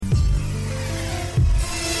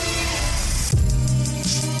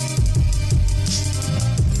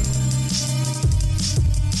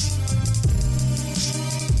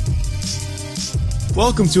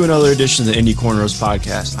Welcome to another edition of the Indy Cornrows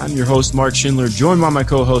podcast. I'm your host, Mark Schindler, joined by my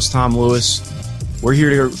co-host, Tom Lewis. We're here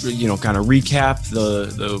to, kind of recap the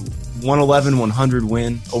 111-100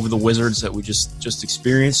 win over the Wizards that we just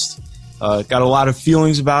experienced. Got a lot of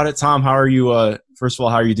feelings about it. Tom, how are you? First of all,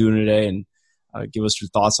 how are you doing today? And give us your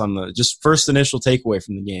thoughts on the just first initial takeaway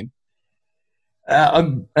from the game.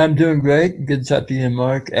 I'm doing great. Good to talk to you,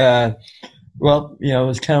 Mark. It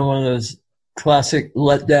was kind of one of those classic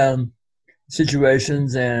letdown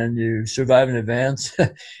situations, and you survive in advance,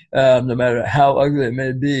 no matter how ugly it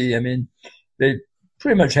may be. I mean, they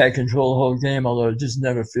pretty much had control the whole game, although it just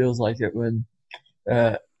never feels like it when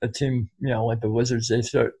a team, like the Wizards, they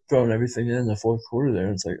start throwing everything in the fourth quarter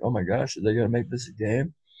there. It's like, oh my gosh, are they going to make this a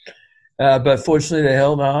game? But fortunately, they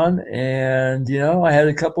held on, and, I had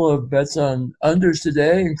a couple of bets on unders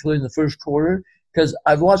today, including the first quarter, because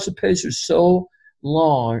I've watched the Pacers so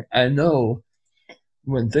long, I know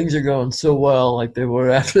when things are going so well, like they were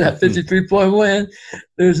after that 53-point win,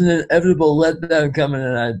 there's an inevitable letdown coming,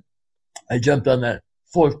 and I jumped on that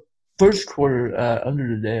first quarter under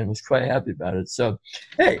today and was quite happy about it. So,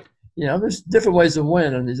 hey, there's different ways to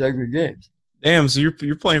win in these ugly games. Damn, so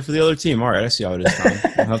you're playing for the other team. All right, I see how it is, Tom.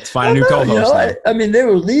 I'll have to find a new co-host. I mean, they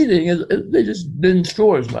were leading. They just didn't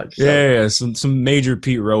score as much. So. Yeah, some major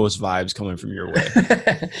Pete Rose vibes coming from your way.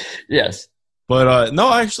 Yes. But,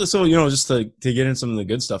 no, actually, so, just to get in some of the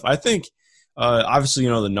good stuff, I think, obviously,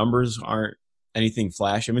 the numbers aren't anything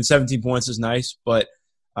flash. I mean, 17 points is nice, but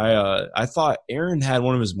I thought Aaron had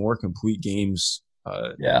one of his more complete games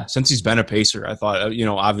since he's been a Pacer. I thought,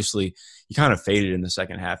 obviously, he kind of faded in the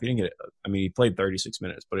second half. He didn't get – I mean, he played 36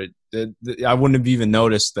 minutes, but I wouldn't have even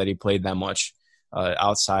noticed that he played that much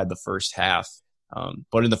outside the first half.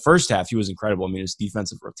 But in the first half, he was incredible. I mean, his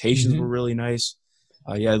defensive rotations were really nice.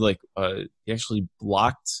 He actually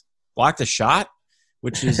blocked a shot,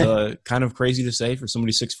 which is kind of crazy to say for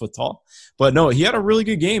somebody 6 foot tall. But no, he had a really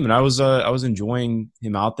good game, and I was enjoying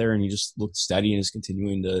him out there, and he just looked steady and is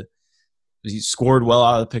continuing to. He scored well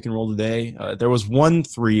out of the pick and roll today. There was one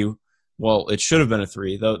three. Well, it should have been a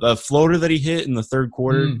three. The floater that he hit in the third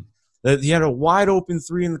quarter, that he had a wide open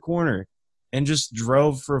three in the corner, and just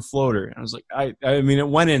drove for a floater. And I was like, I mean, it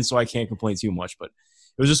went in, so I can't complain too much, but.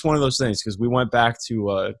 It was just one of those things because we went back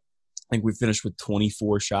to I think we finished with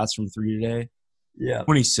 24 shots from three today. Yeah.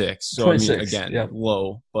 26. So, 26, I mean, again,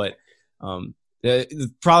 low. But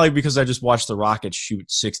probably because I just watched the Rockets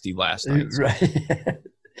shoot 60 last night. So. Right.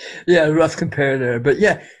 Yeah, rough compare there. But,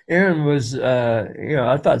 yeah, Aaron was,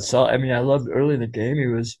 I thought – I mean, I loved early in the game. He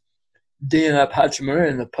was D'ing up Hachimura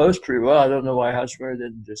in the post pretty well. I don't know why Hachimura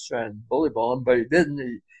didn't just try and bully ball him, but he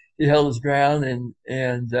didn't. He held his ground and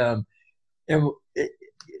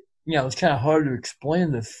it's kind of hard to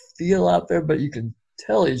explain the feel out there, but you can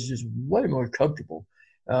tell he's just way more comfortable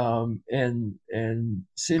and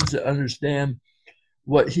seems to understand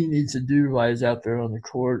what he needs to do while he's out there on the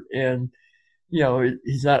court. And,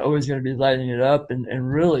 he's not always going to be lighting it up. And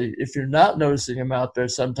really, if you're not noticing him out there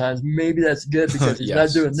sometimes, maybe that's good because he's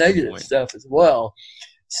not doing negative stuff as well.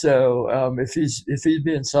 So if he's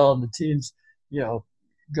being solid and the team's,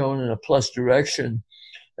 going in a plus direction,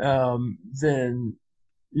 then –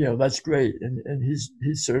 that's great, and he's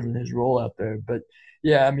serving his role out there. But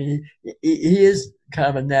yeah, I mean, he is kind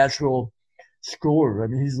of a natural scorer. I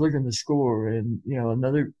mean, he's looking to score, and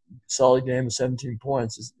another solid game of 17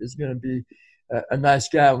 points is going to be a nice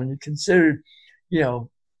guy when you consider,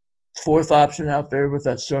 fourth option out there with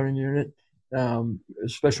that starting unit,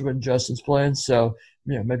 especially when Justin's playing. So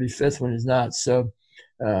maybe fifth when he's not. So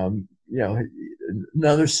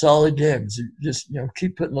another solid game. So just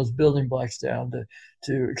keep putting those building blocks down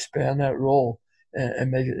to expand that role and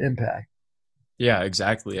make an impact. Yeah,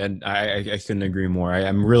 exactly. And I couldn't agree more.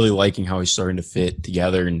 I'm really liking how he's starting to fit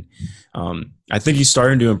together. And I think he's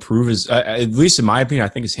starting to improve his, at least in my opinion, I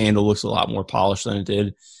think his handle looks a lot more polished than it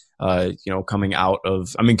did, coming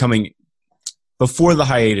before the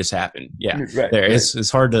hiatus happened. Yeah, right.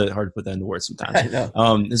 It's hard to put that into words sometimes. I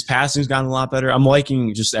know. His passing's gotten a lot better. I'm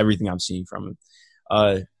liking just everything I'm seeing from him.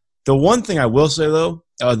 The one thing I will say, though,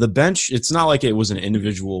 the bench, it's not like it was an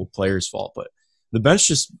individual player's fault, but the bench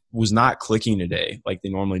just was not clicking today like they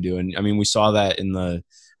normally do. And, I mean, we saw that in I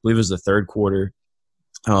believe it was the third quarter.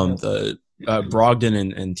 The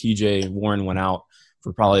Brogdon and TJ Warren went out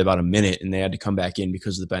for probably about a minute, and they had to come back in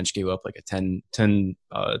because the bench gave up like a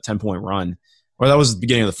 10-point run. Or that was the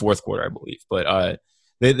beginning of the fourth quarter, I believe. But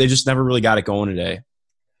they just never really got it going today.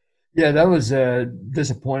 Yeah, that was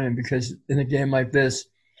disappointing because in a game like this,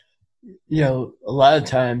 a lot of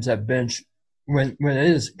times that bench, when it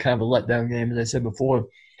is kind of a letdown game, as I said before,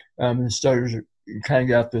 the starters kind of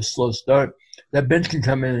get off to a slow start, that bench can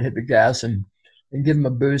come in and hit the gas and and give them a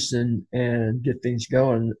boost and get things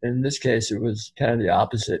going. In this case, it was kind of the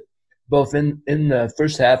opposite. Both in the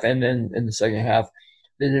first half and then in the second half,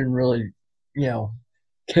 they didn't really,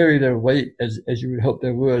 carry their weight as you would hope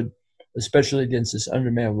they would, especially against this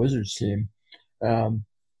undermanned Wizards team.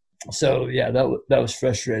 So yeah, that was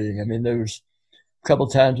frustrating. I mean, there was a couple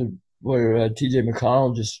times where T.J.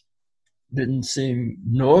 McConnell just didn't seem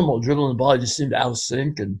normal dribbling the ball. He just seemed out of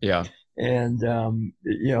sync and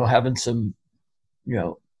having some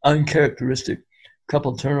uncharacteristic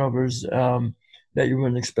couple turnovers that you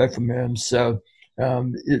wouldn't expect from him. So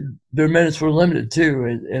their minutes were limited too,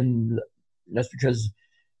 and that's because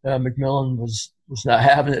McMillan was not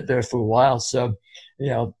having it there for a while. So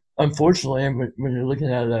unfortunately, when you're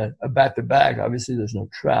looking at a back-to-back, obviously there's no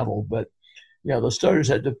travel, but the starters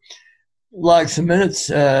had to log some minutes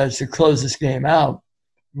to close this game out,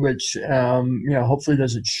 which hopefully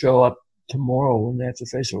doesn't show up tomorrow when they have to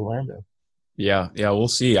face Orlando. Yeah, we'll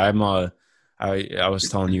see. I was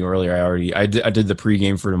telling you earlier. I did the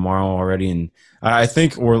pregame for tomorrow already, and I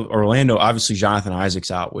think Orlando. Obviously, Jonathan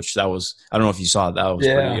Isaac's out, which I don't know if you saw it. That was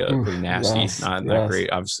pretty nasty. Not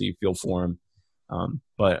great. Obviously, you feel for him.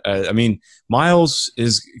 But I mean, Miles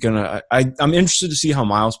is gonna. I'm interested to see how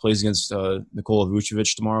Miles plays against Nikola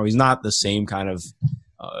Vucevic tomorrow. He's not the same kind of.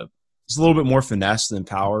 He's a little bit more finesse than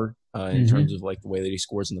power in terms of like the way that he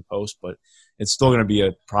scores in the post, but it's still going to be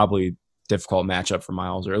a probably difficult matchup for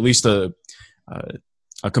Miles, or at least a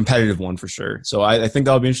competitive one for sure. So I think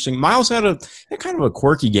that'll be interesting. Miles had kind of a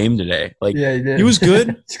quirky game today. Like, yeah, he did. He was good.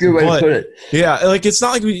 It's a good way to put it. Yeah, like it's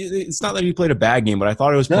not that he played a bad game, but I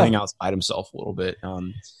thought he was playing outside himself a little bit.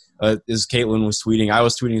 As Caitlin was tweeting, I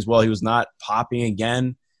was tweeting as well. He was not popping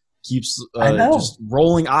again. Keeps just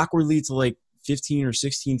rolling awkwardly to like 15 or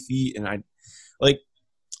 16 feet, and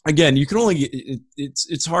again, you can only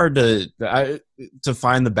it's hard to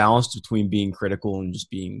find the balance between being critical and just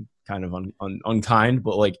being kind of unkind.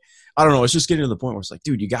 But like, I don't know, it's just getting to the point where it's like,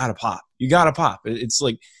 dude, you gotta pop. It's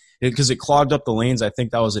like because it clogged up the lanes. I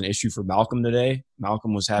think that was an issue for Malcolm today.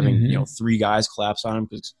 Malcolm was having 3 guys collapse on him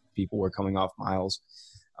because people were coming off Miles.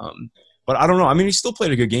 But I don't know. I mean, he still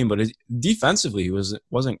played a good game, but defensively, he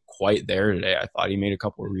wasn't quite there today. I thought he made a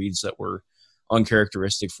couple of reads that were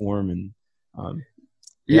uncharacteristic for him, and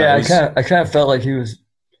I kind of felt like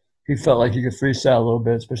he felt like he could freestyle a little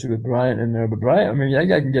bit, especially with Bryant in there. But Bryant, I mean, that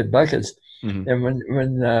guy can get buckets, and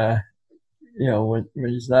when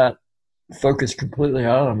he's not focused completely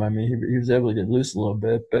on him, I mean, he was able to get loose a little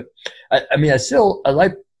bit. But I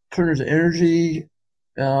like Turner's energy.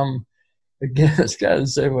 Again, it's kind of the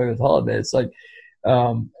same way with Holiday. It's like,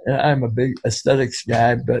 and I'm a big aesthetics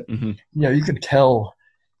guy, but you can tell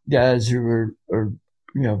guys who are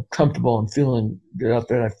comfortable and feeling good out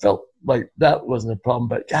there. And I felt like that wasn't a problem.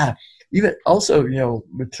 But God, even also,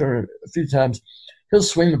 with Turner a few times, he'll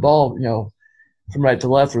swing the ball, from right to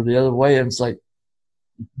left or the other way, and it's like,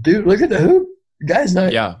 dude, look at the hoop. The guy's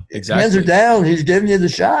not. Yeah, exactly. Hands are down. He's giving you the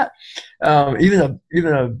shot. Even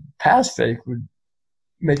a pass fake would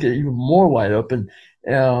make it even more wide open,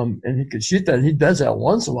 and he could shoot that. And he does that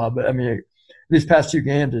once in a while. But I mean, these past 2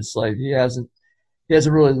 games, it's like he hasn't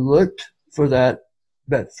really looked for that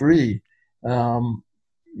free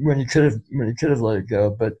when he could have let it go.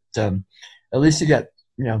 But at least he got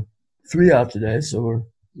 3 out today, so we're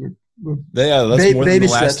that's more than the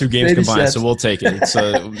last 2 games combined. So we'll take it.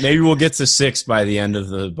 So maybe we'll get to 6 by the end of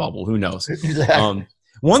the bubble. Who knows? Exactly.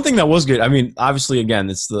 One thing that was good, I mean, obviously, again,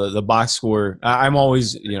 it's the box score. I'm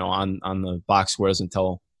always, on the box score doesn't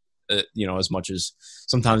tell, as much as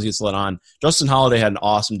sometimes gets let on. Justin Holiday had an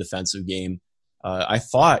awesome defensive game. I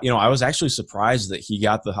thought, I was actually surprised that he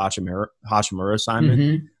got the Hachimura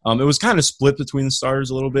assignment. It was kind of split between the starters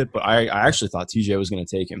a little bit, but I actually thought TJ was going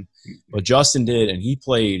to take him. But Justin did, and he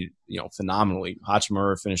played, phenomenally.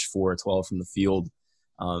 Hachimura finished 4 of 12 from the field.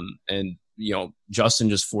 And Justin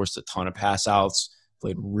just forced a ton of pass outs,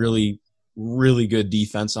 played really, really good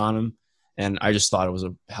defense on him. And I just thought it was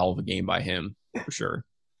a hell of a game by him, for sure.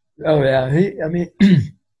 Oh, yeah.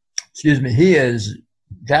 Excuse me, he has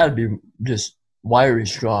got to be just wiry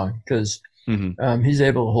strong because he's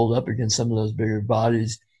able to hold up against some of those bigger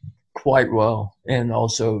bodies quite well and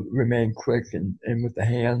also remain quick and with the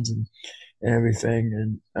hands and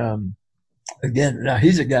everything. And again, now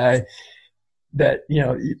he's a guy that,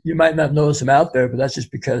 you might not notice him out there, but that's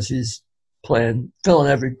just because he's filling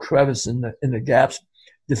every crevice in the gaps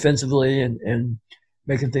defensively and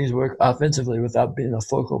making things work offensively without being a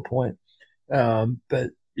focal point. But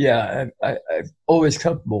yeah, I'm always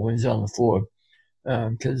comfortable when he's on the floor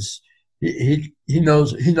because he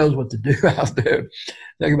knows what to do out there.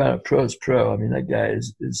 Talk about a pro's pro. I mean, that guy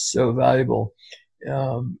is so valuable.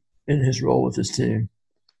 in his role with his team.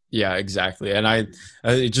 Yeah, exactly. And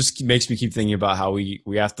it just makes me keep thinking about how we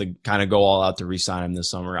have to kind of go all out to re-sign him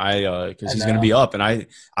this summer. Because I he's going to know. be up, and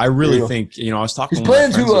I really Brutal. think, I was talking He's to one of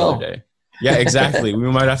my playing too friends the other well. day. Yeah, exactly. We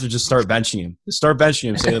might have to just start benching him. Just start benching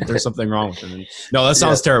him. Say that there's something wrong with him. And, no, that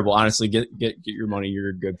sounds terrible. Honestly, get your money. You're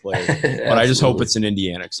a good player, but I just hope it's in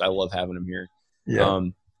Indiana because I love having him here. Yeah.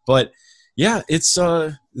 But yeah, it's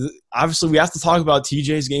obviously we have to talk about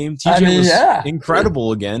TJ's game. TJ was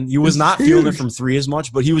incredible again. He was not feeling it from three as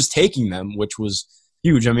much, but he was taking them, which was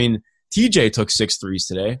huge. I mean, TJ took 6 threes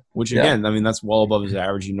today, which again, I mean, that's well above his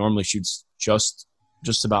average. He normally shoots just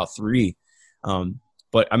about 3.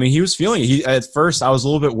 But I mean, he was feeling it. At first, I was a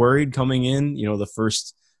little bit worried coming in. The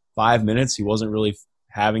first 5 minutes, he wasn't really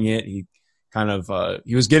having it. He kind of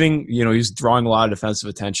he was getting, he was drawing a lot of defensive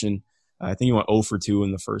attention. I think he went 0 for 2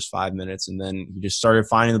 in the first 5 minutes, and then he just started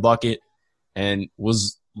finding the bucket and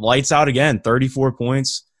was lights out again, 34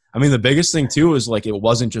 points. I mean, the biggest thing, too, is like it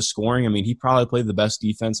wasn't just scoring. I mean, he probably played the best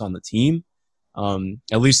defense on the team,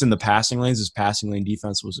 at least in the passing lanes. His passing lane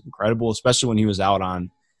defense was incredible, especially when he was out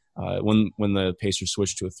on when the Pacers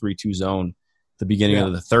switched to a 3-2 zone at the beginning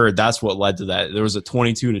of the third. That's what led to that. There was a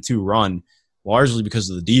 22-2 run, largely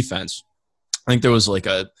because of the defense. I think there was like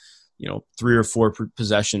a 3 or 4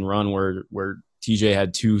 possession run where TJ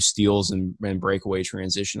had 2 steals and breakaway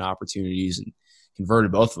transition opportunities and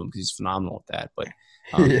converted both of them because he's phenomenal at that. But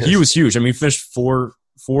he was huge. I mean, he finished 4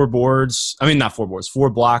 boards. I mean, not 4 boards, 4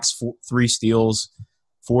 blocks, 3 steals,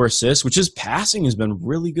 4 assists, which his passing has been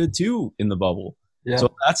really good too in the bubble. Yeah.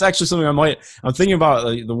 So that's actually something I'm thinking about.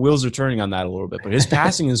 The wheels are turning on that a little bit, but his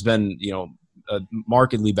passing has been,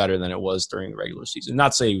 markedly better than it was during the regular season.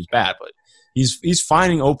 Not to say he was bad, but he's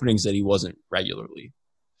finding openings that he wasn't regularly.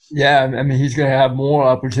 Yeah, I mean, he's going to have more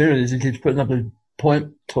opportunities. He keeps putting up the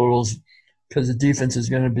point totals because the defense is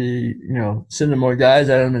going to be, sending more guys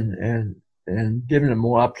at him and giving him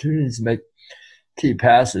more opportunities to make key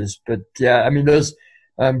passes. But yeah, I mean, those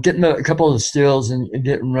getting a couple of steals and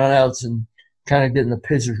getting runouts and kind of getting the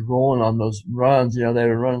Pacers rolling on those runs. They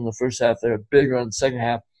were running the first half. They were a big run the second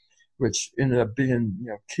half, which ended up being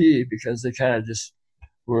key because they kind of just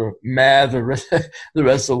were mad the rest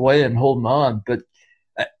of the way and holding on. But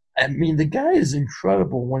I mean, the guy is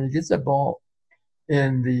incredible when he gets that ball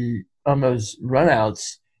on those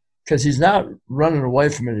runouts because he's not running away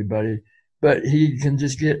from anybody, but he can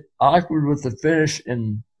just get awkward with the finish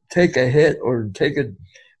and take a hit or take a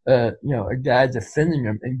guy defending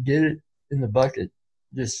him and get it in the bucket.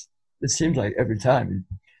 Just it seems like every time.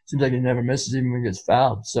 It seems like he never misses even when he gets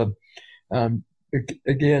fouled. So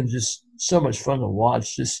again, just so much fun to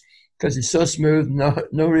watch just because he's so smooth,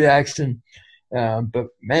 no reaction. But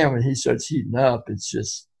man, when he starts heating up, it's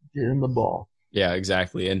just get him the ball. Yeah,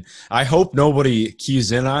 exactly. And I hope nobody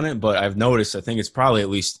keys in on it, but I've noticed, I think it's probably at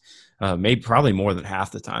least probably more than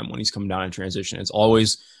half the time when he's coming down in transition, it's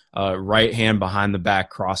always right hand behind the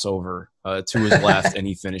back crossover to his left, and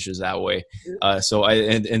he finishes that way.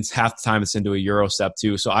 And half the time it's into a Euro step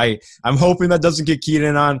too. So I'm hoping that doesn't get keyed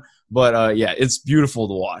in on. But yeah, it's beautiful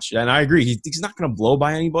to watch, and I agree. He's not going to blow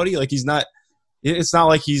by anybody. Like he's not. It's not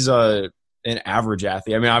like he's an average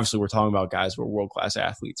athlete. I mean, obviously we're talking about guys who are world class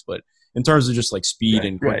athletes, but in terms of just like speed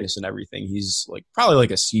and quickness and everything, he's like probably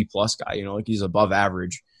like a C+ guy. Like he's above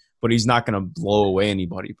average, but he's not going to blow away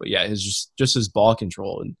anybody. But yeah, his just his ball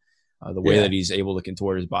control and the way that he's able to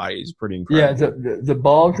contort his body is pretty incredible. Yeah, the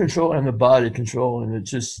ball control and the body control, and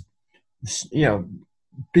it's just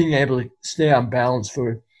being able to stay on balance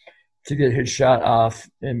to get his shot off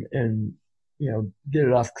and get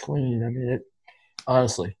it off clean. I mean,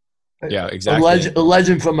 honestly. Yeah, exactly. A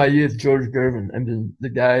legend from my youth, George Gervin. I mean, the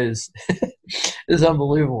guy is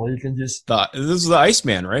unbelievable. He can just. This is the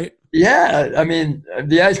Iceman, right? Yeah, I mean,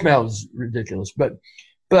 the Iceman was ridiculous, but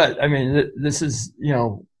I mean, this is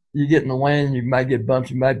you get in the lane, you might get bumped,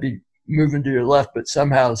 you might be moving to your left, but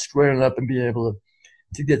somehow squaring up and being able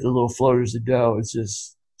to get the little floaters to go. It's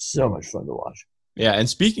just so much fun to watch. Yeah, and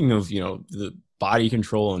speaking of the body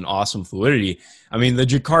control and awesome fluidity, I mean, the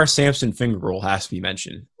JaKarr Sampson finger roll has to be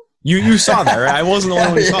mentioned. You saw that, right? I wasn't the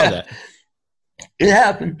only one who saw that. It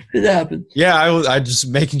happened. Yeah, I just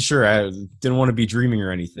making sure. I didn't want to be dreaming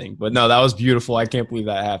or anything. But no, that was beautiful. I can't believe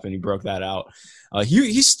that happened. He broke that out.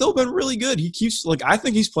 He's still been really good. He keeps I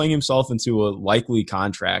think he's playing himself into a likely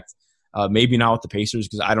contract. Maybe not with the Pacers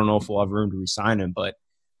because I don't know if we'll have room to re-sign him. But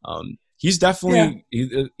he's definitely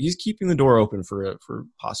he's keeping the door open for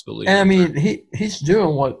possibility. And I mean, he's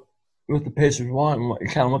doing what the Pacers want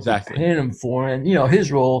and kind of what they're paying him for. And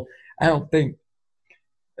his role, I don't think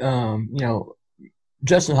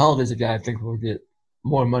Justin Holiday's a guy I think will get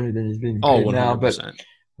more money than he's being paid now. But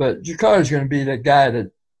JaKarr is going to be that guy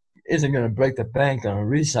that isn't going to break the bank on a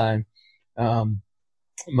re-sign,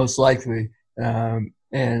 most likely.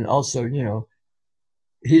 And also,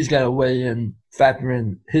 he's got to weigh in, factor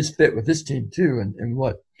in his fit with his team too, and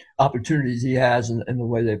what opportunities he has and the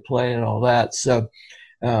way they play and all that. So,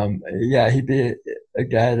 he'd be a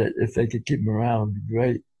guy that if they could keep him around would be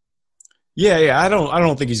great. Yeah. I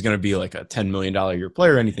don't think he's going to be like a $10 million a year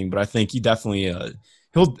player or anything, but I think he definitely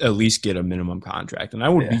he'll at least get a minimum contract. And I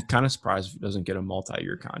would be kind of surprised if he doesn't get a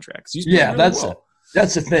multi-year contract. He's really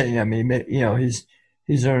that's the thing. I mean,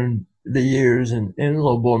 he's earned the years and a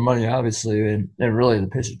little more money, obviously, and really the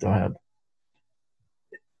Pacers don't have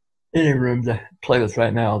any room to play with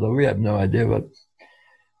right now, though we have no idea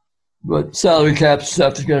what salary cap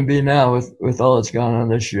stuff is going to be now with all that's gone on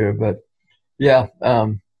this year. But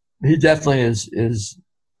he definitely is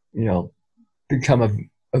become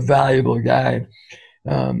a valuable guy,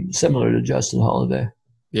 similar to Justin Holiday.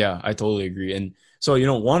 Yeah, I totally agree. And so,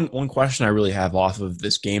 one question I really have off of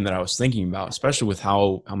this game that I was thinking about, especially with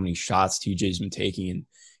how many shots TJ's been taking, and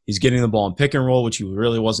he's getting the ball in pick and roll, which he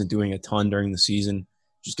really wasn't doing a ton during the season,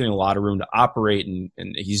 just getting a lot of room to operate, and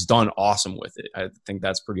he's done awesome with it. I think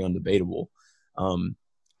that's pretty undebatable.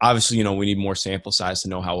 Obviously, we need more sample size to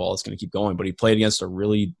know how well it's going to keep going, but he played against a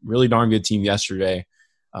really, really darn good team yesterday,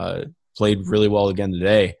 played really well again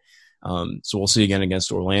today. So we'll see again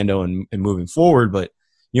against Orlando and moving forward, but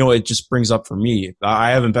it just brings up for me,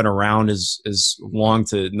 I haven't been around as long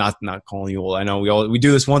to not calling you old. I know we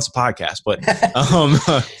do this once a podcast, but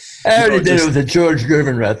I already did it with a George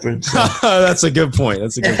Gervin reference. So. That's a good point.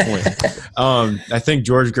 I think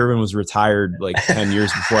George Gervin was retired like 10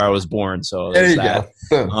 years before I was born. So there you go.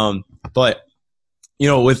 But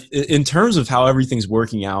in terms of how everything's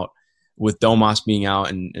working out with Domas being out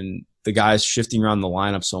and the guys shifting around the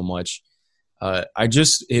lineup so much,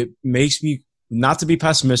 it makes me, not to be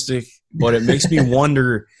pessimistic, but it makes me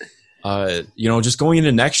wonder, just going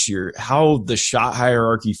into next year, how the shot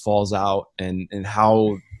hierarchy falls out and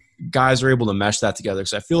how guys are able to mesh that together.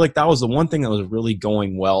 Because I feel like that was the one thing that was really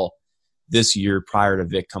going well this year prior to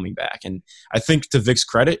Vic coming back. And I think to Vic's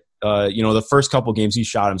credit, the first couple games he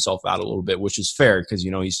shot himself out a little bit, which is fair because,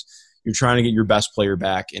 you're trying to get your best player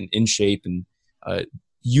back and in shape and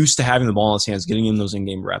used to having the ball in his hands, getting him those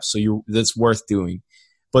in-game reps. So that's worth doing.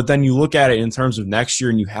 But then you look at it in terms of next year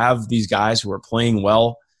and you have these guys who are playing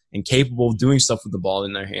well and capable of doing stuff with the ball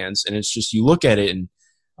in their hands. And it's just, you look at it and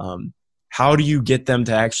how do you get them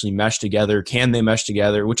to actually mesh together? Can they mesh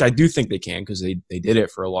together? Which I do think they can because they did it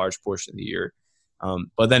for a large portion of the year.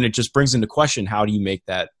 But then it just brings into question, how do you make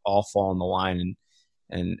that all fall in the line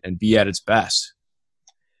and be at its best?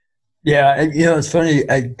 Yeah, and, it's funny.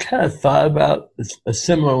 I kind of thought about a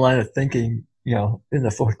similar line of thinking, in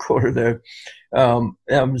the fourth quarter there. And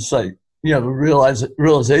I'm just like, the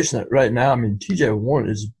realization that right now, I mean, TJ Warren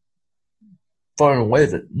is far and away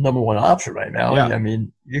the number one option right now. Yeah. And, I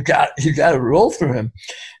mean, you got to roll for him,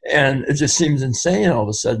 and it just seems insane all of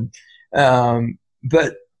a sudden.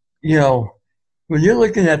 But when you're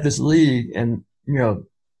looking at this league and the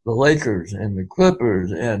Lakers and the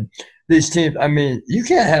Clippers and these teams, I mean, you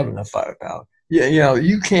can't have enough firepower.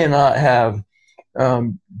 You cannot have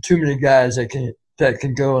too many guys that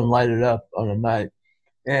can go and light it up on a night.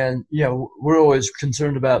 And we're always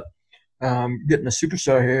concerned about getting a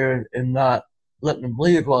superstar here and not letting them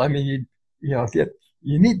leave. Well, I mean, if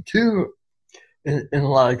you need two in a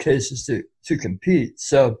lot of cases to compete.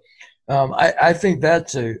 So I think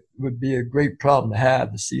that would be a great problem to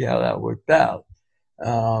have, to see how that worked out.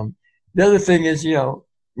 The other thing is,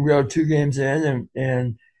 we are 2 games in,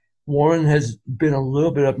 and Warren has been a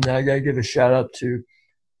little bit up and down. I got to give a shout out to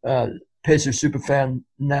Pacer superfan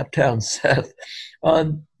Naptown Seth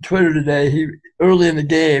on Twitter today. Early in the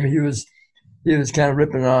game, he was kind of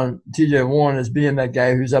ripping on TJ Warren as being that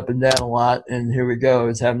guy who's up and down a lot, and here we go,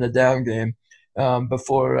 he's having a down game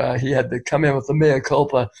before he had to come in with the mea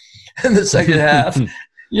culpa in the second half.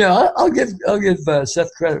 I'll give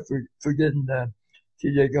Seth credit for getting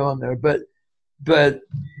TJ going there, but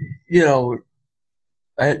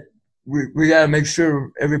we got to make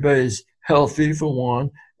sure everybody's healthy for one,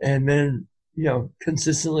 and then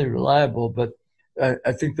consistently reliable. But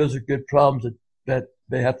I think those are good problems that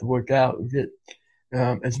they have to work out. We get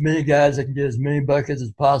as many guys that can get as many buckets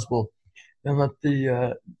as possible, and let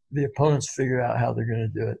the opponents figure out how they're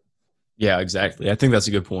going to do it. Yeah, exactly. I think that's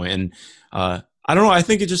a good point. And I don't know. I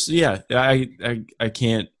think it just I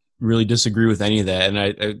can't really disagree with any of that. And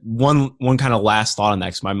I one kind of last thought on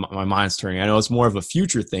that, because my mind's turning. I know it's more of a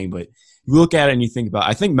future thing, but you look at it and you think about,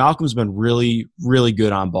 I think Malcolm's been really, really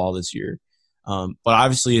good on ball this year. But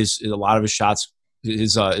obviously a lot of his shots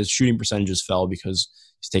his shooting percentages fell because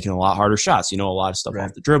he's taking a lot harder shots. A lot of stuff Right.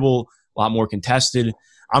 off the dribble, a lot more contested.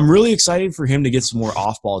 I'm really excited for him to get some more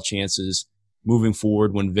off-ball chances moving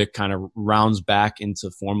forward when Vic kind of rounds back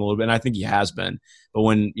into form a little bit. And I think he has been. But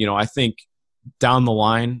when, I think down the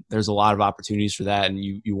line, there's a lot of opportunities for that. And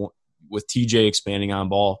you want, with TJ expanding on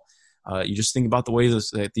ball, you just think about the way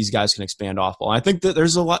that these guys can expand off ball. And I think that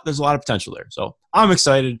there's a lot of potential there. So I'm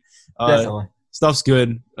excited. Definitely. Stuff's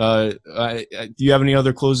good. Do you have any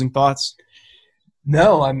other closing thoughts?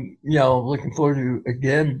 No, I'm looking forward to,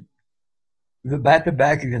 again, the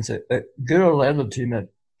back-to-back against a good Orlando team that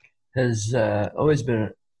has always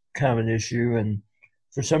been kind of an issue. And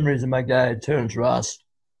for some reason, my guy, Terrence Ross,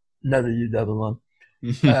 another UW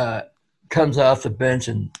alum, comes off the bench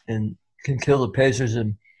and can kill the Pacers.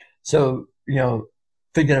 And so,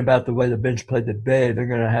 thinking about the way the bench played the Bay, they're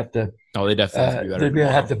going to have to – they definitely have to be better. They're going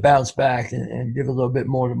to have to bounce back and give a little bit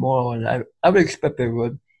more tomorrow. And I would expect they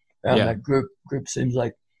would. That group seems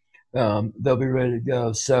like they'll be ready to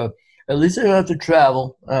go. So at least they don't have to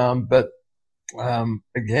travel. But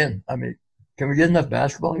again, I mean, can we get enough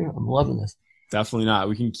basketball here? I'm loving this. Definitely not.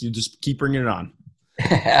 We can just keep bringing it on.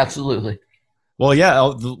 Absolutely. Well, yeah.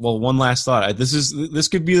 Well, one last thought. This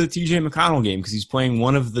could be the TJ McConnell game because he's playing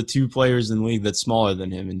one of the two players in the league that's smaller than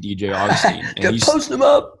him, and DJ Augustine. And post him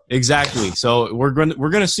up. Exactly. So we're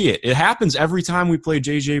gonna see it. It happens every time we play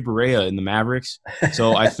JJ Barea in the Mavericks.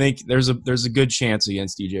 So I think there's a good chance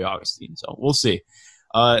against DJ Augustine. So we'll see.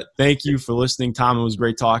 Thank you for listening, Tom. It was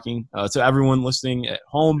great talking. To everyone listening at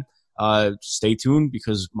home, stay tuned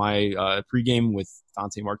because my pregame with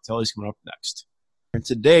Dante Marchitelli is coming up next. And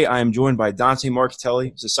today I am joined by Dante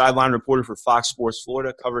Marchitelli. He's a sideline reporter for Fox Sports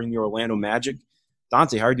Florida covering the Orlando Magic.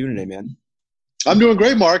 Dante, how are you doing today, man? I'm doing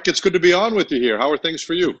great, Mark. It's good to be on with you here. How are things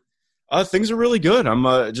for you? Things are really good.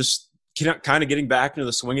 I'm just kind of getting back into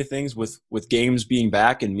the swing of things with games being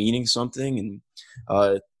back and meaning something.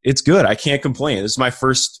 And it's good. I can't complain. This is my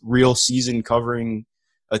first real season covering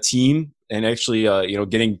a team and actually,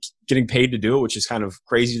 getting paid to do it, which is kind of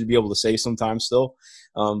crazy to be able to say sometimes still.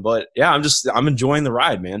 But yeah, I'm enjoying the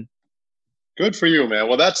ride, man. Good for you, man.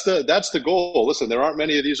 Well, that's the goal. Listen, there aren't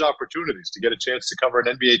many of these opportunities to get a chance to cover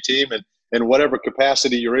an NBA team and in whatever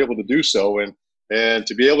capacity you're able to do so. And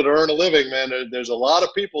to be able to earn a living, man, there's a lot of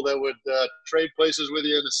people that would trade places with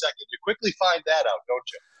you in a second. You quickly find that out, don't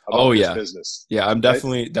you? About this business. Yeah, I'm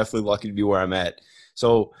definitely lucky to be where I'm at.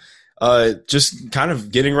 So just kind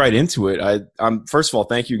of getting right into it. I'm first of all,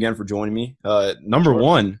 thank you again for joining me. Number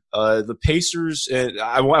one, the Pacers.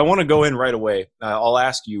 I want to go in right away. I'll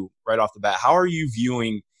ask you right off the bat, how are you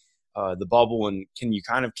viewing the bubble, and can you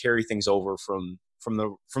kind of carry things over from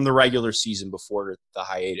the regular season before the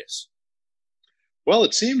hiatus? Well,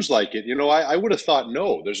 it seems like it. I would have thought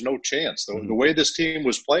no. There's no chance. The way this team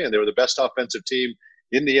was playing, they were the best offensive team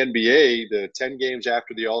in the NBA, the 10 games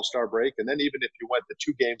after the All-Star break, and then even if you went the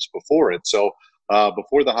 2 games before it. So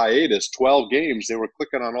before the hiatus, 12 games, they were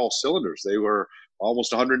clicking on all cylinders. They were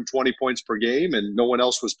almost 120 points per game, and no one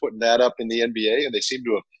else was putting that up in the NBA, and they seemed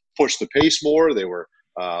to have pushed the pace more. They were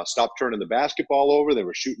stopped turning the basketball over. They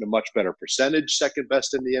were shooting a much better percentage, second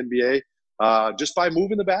best in the NBA, just by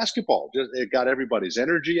moving the basketball. It got everybody's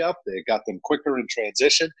energy up. It got them quicker in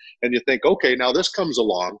transition. And you think, okay, now this comes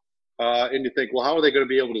along. And you think, well, how are they going to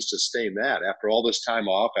be able to sustain that after all this time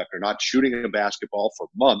off, after not shooting a basketball for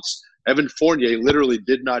months? Evan Fournier literally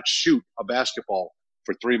did not shoot a basketball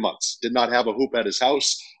for 3 months, did not have a hoop at his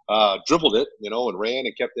house, dribbled it, and ran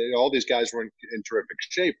and kept it. All these guys were in terrific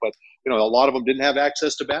shape, but, a lot of them didn't have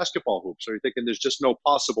access to basketball hoops. So you're thinking there's just no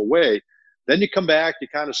possible way. Then you come back, you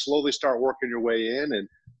kind of slowly start working your way in, and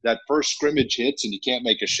that first scrimmage hits and you can't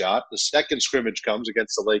make a shot. The second scrimmage comes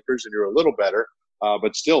against the Lakers and you're a little better.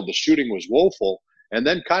 But still, the shooting was woeful. And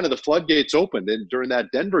then kind of the floodgates opened during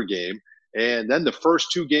that Denver game. And then the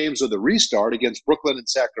first 2 games of the restart against Brooklyn and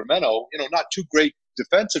Sacramento, not 2 great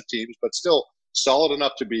defensive teams, but still solid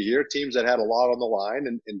enough to be here, teams that had a lot on the line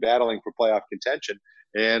and battling for playoff contention.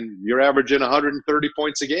 And you're averaging 130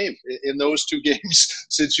 points a game in those 2 games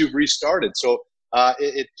since you've restarted. So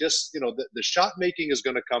it just, the shot making is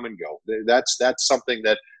going to come and go. That's something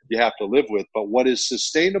that you have to live with. But what is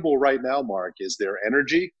sustainable right now, Mark, is their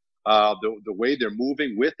energy, the way they're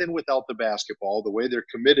moving with and without the basketball, the way they're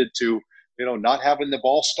committed to, not having the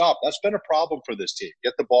ball stop. That's been a problem for this team.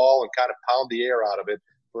 Get the ball and kind of pound the air out of it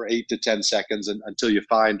for 8 to 10 seconds until you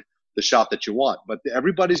find the shot that you want. But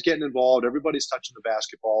everybody's getting involved. Everybody's touching the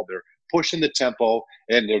basketball. They're pushing the tempo,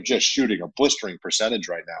 and they're just shooting a blistering percentage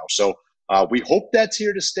right now. So we hope that's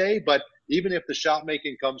here to stay, but even if the shot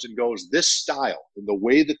making comes and goes, this style and the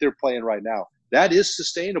way that they're playing right now, that is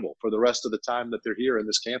sustainable for the rest of the time that they're here in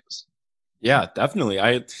this campus. Yeah, definitely.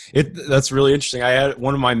 That's really interesting. I had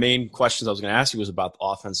one of my main questions I was going to ask you was about the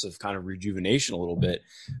offensive kind of rejuvenation a little bit.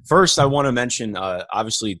 First, I want to mention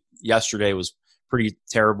obviously yesterday was pretty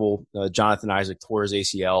terrible. Jonathan Isaac tore his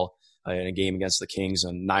ACL in a game against the Kings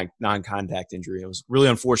on non-contact injury. It was really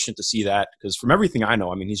unfortunate to see that because from everything I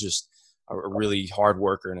know, I mean, he's just a really hard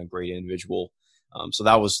worker and a great individual. So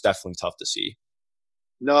that was definitely tough to see.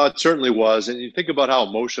 No, it certainly was, and you think about how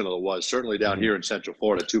emotional it was. Certainly down Mhm. here in Central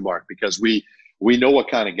Florida too, Mark, because we know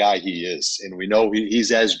what kind of guy he is, and we know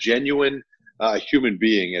he's as genuine a human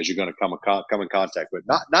being as you're going to come in contact with.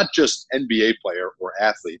 Not just NBA player or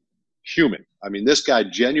athlete, human. I mean, this guy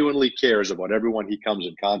genuinely cares about everyone he comes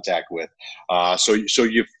in contact with. So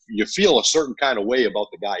you feel a certain kind of way about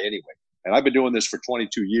the guy anyway. And I've been doing this for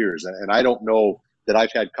 22 years, and I don't know that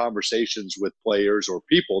I've had conversations with players or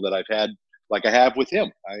people that I've had like I have with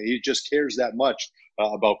him. He just cares that much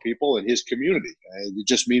about people and his community. It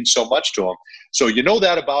just means so much to him. So you know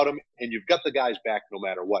that about him, and you've got the guys back no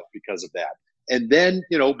matter what because of that. And then,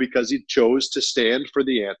 because he chose to stand for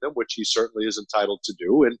the anthem, which he certainly is entitled to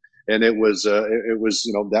do, and it was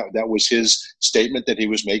that was his statement that he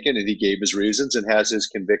was making, and he gave his reasons and has his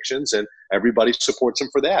convictions, and everybody supports him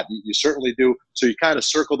for that. You certainly do. So you kind of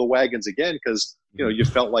circle the wagons again because you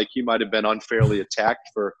felt like he might have been unfairly attacked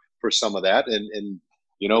for some of that, and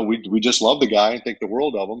we just love the guy and think the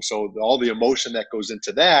world of him. So all the emotion that goes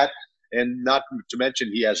into that, and not to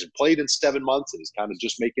mention he hasn't played in 7 months and he's kind of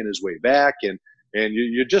just making his way back, and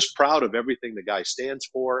you're just proud of everything the guy stands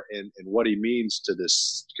for and what he means to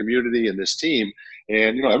this community and this team.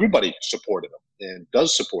 And everybody supported him and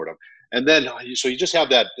does support him. And then so you just have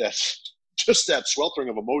that just that sweltering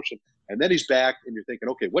of emotion. And then he's back, and you're thinking,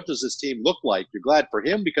 okay, what does this team look like? You're glad for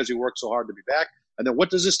him because he worked so hard to be back. And then what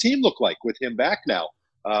does this team look like with him back now,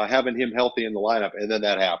 having him healthy in the lineup? And then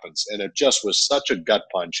that happens. And it just was such a gut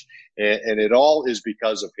punch. And it all is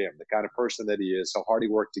because of him, the kind of person that he is, how hard he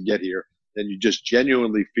worked to get here. And you just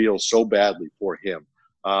genuinely feel so badly for him.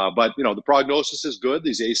 But the prognosis is good.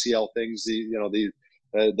 These ACL things,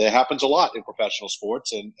 that happens a lot in professional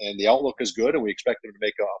sports, and the outlook is good. And we expect him to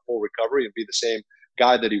make a full recovery and be the same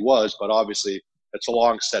guy that he was. But obviously, it's a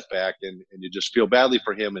long setback, and you just feel badly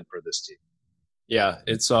for him and for this team. Yeah,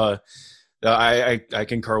 it's I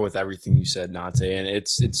concur with everything you said, Nate, and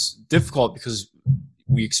it's difficult because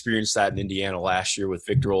we experienced that in Indiana last year with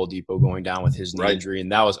Victor Oladipo going down with his knee injury,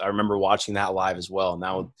 and I remember watching that live as well,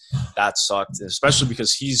 and that sucked, especially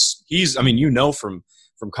because he's I mean from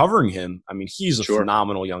covering him, I mean he's a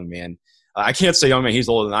phenomenal young man. I can't say young man; he's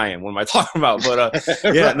older than I am. What am I talking about? But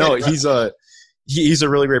yeah, no, he's a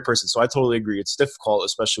really great person. So I totally agree. It's difficult,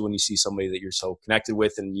 especially when you see somebody that you're so connected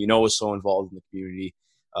with and is so involved in the community.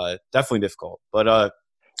 Definitely difficult. But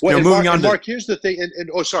moving on. Mark, here's the thing.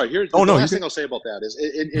 The last thing I'll say about that is,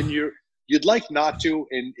 and you'd like not to,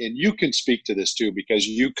 and you can speak to this too because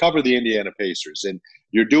you cover the Indiana Pacers and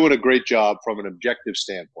you're doing a great job from an objective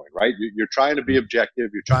standpoint, right? You're trying to be objective.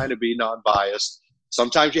 You're trying to be non-biased.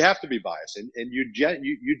 Sometimes you have to be biased, and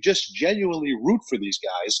you just genuinely root for these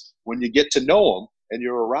guys when you get to know them and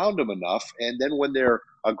you're around them enough. And then when they're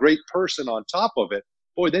a great person on top of it,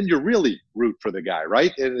 boy, then you really root for the guy,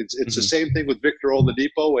 right? And it's the same thing with Victor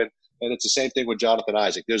Oladipo, and it's the same thing with Jonathan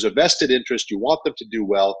Isaac. There's a vested interest. You want them to do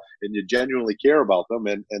well, and you genuinely care about them.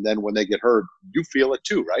 And then when they get hurt, you feel it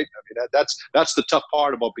too, right? I mean, that's the tough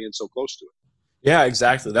part about being so close to it. Yeah,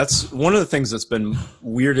 exactly. That's one of the things that's been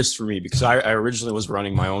weirdest for me because I originally was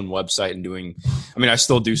running my own website and I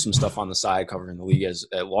still do some stuff on the side covering the league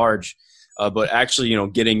at large. But actually,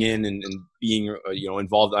 getting in and being,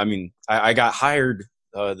 involved. I mean, I got hired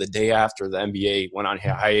the day after the NBA went on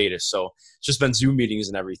hiatus. So it's just been Zoom meetings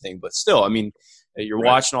and everything. But still, I mean, you're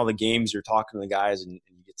watching all the games, you're talking to the guys, and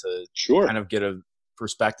you get to kind of get a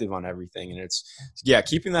perspective on everything. And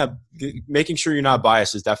making sure you're not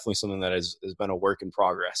biased is definitely something that has been a work in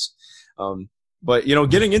progress. But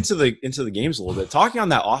getting into the games a little bit, talking on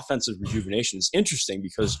that offensive rejuvenation is interesting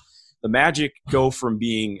because the Magic go from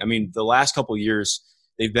being, the last couple of years,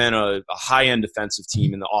 they've been a high-end defensive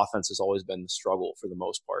team, and the offense has always been the struggle for the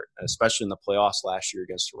most part, especially in the playoffs last year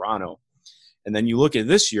against Toronto. And then you look at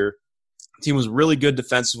this year, the team was really good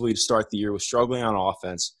defensively to start the year, was struggling on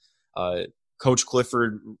offense. Coach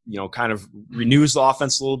Clifford, kind of renews the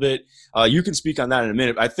offense a little bit. You can speak on that in a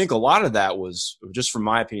minute. I think a lot of that was, just from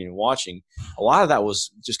my opinion watching, a lot of that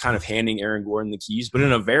was just kind of handing Aaron Gordon the keys, but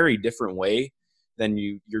in a very different way than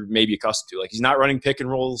you're maybe accustomed to. Like, he's not running pick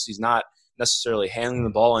and rolls. He's not necessarily handling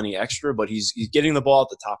the ball any extra, but he's getting the ball at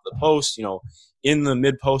the top of the post, in the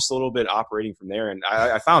mid post a little bit, operating from there. And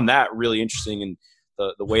I found that really interesting. And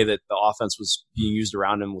the way that the offense was being used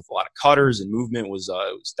around him with a lot of cutters and movement was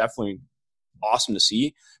definitely awesome to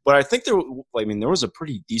see. But I think there was a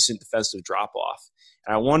pretty decent defensive drop off,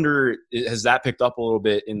 and I wonder, has that picked up a little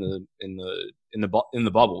bit in the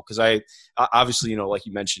bubble? Because I obviously, like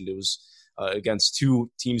you mentioned, it was against two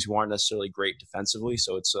teams who aren't necessarily great defensively,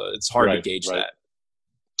 so it's hard to gauge that.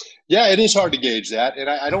 Yeah, it is hard to gauge that, and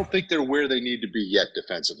I don't think they're where they need to be yet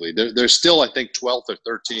defensively. They're still, I think, 12th or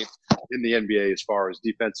 13th in the NBA as far as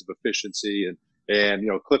defensive efficiency,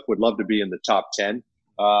 and Cliff would love to be in the top 10.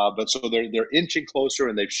 But so they're inching closer,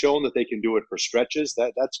 and they've shown that they can do it for stretches.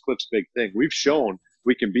 That's Cliff's big thing. We've shown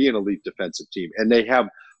we can be an elite defensive team, and they have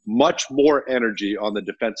much more energy on the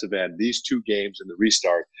defensive end these two games in the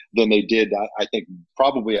restart than they did, I think,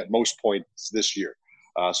 probably at most points this year.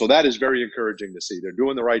 So that is very encouraging to see. They're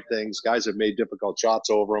doing the right things. Guys have made difficult shots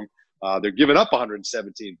over them. They're giving up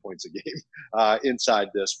 117 points a game inside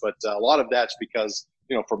this, but a lot of that's because,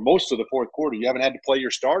 for most of the fourth quarter, you haven't had to play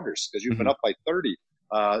your starters because you've been up by 30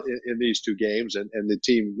 in these two games, and the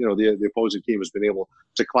team, the opposing team has been able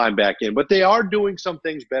to climb back in. But they are doing some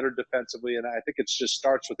things better defensively, and I think it just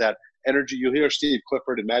starts with that energy. You'll hear Steve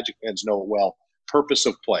Clifford, and Magic fans know it well. Purpose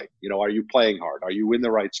of play. Are you playing hard? Are you in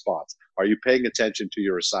the right spots? Are you paying attention to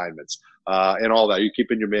your assignments and all that? Are you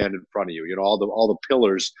keeping your man in front of you? All the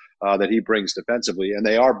pillars that he brings defensively, and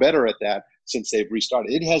they are better at that since they've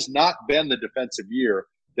restarted. It has not been the defensive year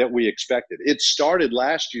that we expected. It started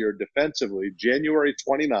last year defensively, January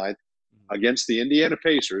 29th, against the Indiana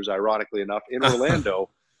Pacers, ironically enough, in Orlando,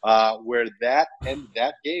 where that game,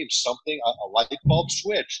 a light bulb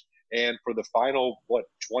switched. And for the final,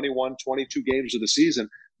 21, 22 games of the season,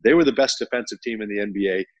 they were the best defensive team in the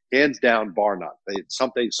NBA, hands down, bar none.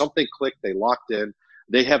 Something clicked. They locked in.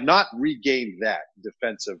 They have not regained that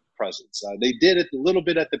defensive presence. They did it a little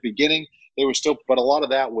bit at the beginning. They were still, but a lot of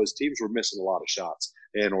that was teams were missing a lot of shots,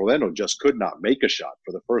 and Orlando just could not make a shot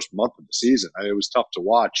for the first month of the season. It was tough to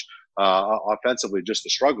watch offensively, just the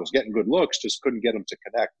struggles, getting good looks, just couldn't get them to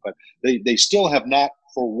connect. But they still have not,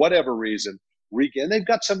 for whatever reason, and they've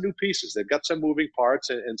got some new pieces. They've got some moving parts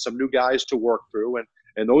and some new guys to work through,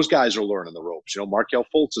 and those guys are learning the ropes. Markelle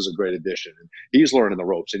Fultz is a great addition, and he's learning the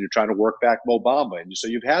ropes, and you're trying to work back Mo Bamba. And so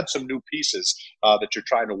you've had some new pieces that you're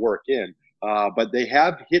trying to work in, but they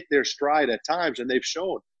have hit their stride at times, and they've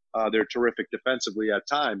shown they're terrific defensively at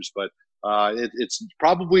times. But it's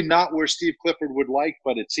probably not where Steve Clifford would like,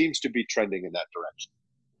 but it seems to be trending in that direction.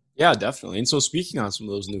 Yeah, definitely. And so speaking on some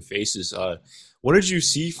of those new faces, what did you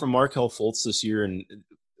see from Markelle Fultz this year? And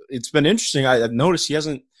it's been interesting. I've noticed he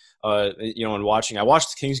hasn't, in watching. I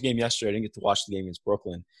watched the Kings game yesterday. I didn't get to watch the game against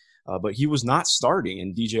Brooklyn, but he was not starting,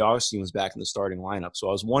 and DJ Augustine was back in the starting lineup. So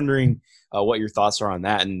I was wondering what your thoughts are on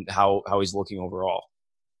that and how he's looking overall.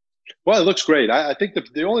 Well, it looks great. I think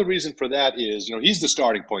the only reason for that is, he's the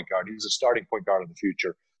starting point guard. He's the starting point guard of the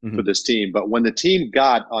future for this team. But when the team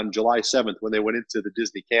got on July 7th, when they went into the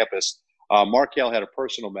Disney campus, Markelle had a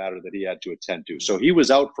personal matter that he had to attend to. So he was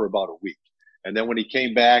out for about a week. And then when he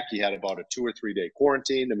came back, he had about a 2 or 3 day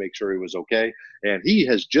quarantine to make sure he was okay. And he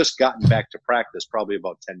has just gotten back to practice probably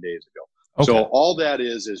about 10 days ago. Okay. So all that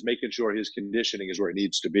is making sure his conditioning is where it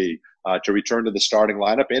needs to be to return to the starting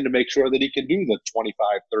lineup and to make sure that he can do the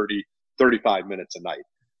 25, 30, 35 minutes a night.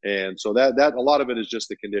 And so that a lot of it is just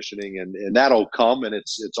the conditioning, and that'll come, and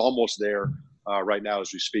it's almost there right now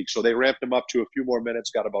as we speak. So they ramped him up to a few more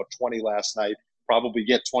minutes, got about 20 last night, probably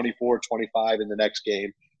get 24, 25 in the next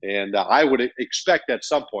game. And I would expect at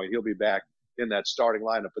some point he'll be back in that starting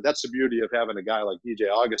lineup. But that's the beauty of having a guy like DJ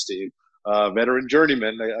Augustine, veteran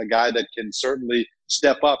journeyman, a guy that can certainly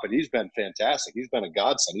step up, and he's been fantastic. He's been a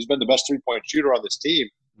godsend. He's been the best three-point shooter on this team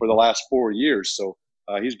for the last 4 years. So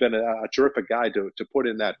he's been a terrific guy to put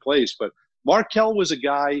in that place. But Markelle was a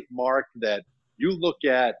guy, Mark, that you look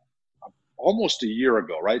at almost a year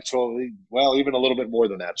ago, right? So, well, even a little bit more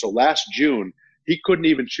than that. So last June, he couldn't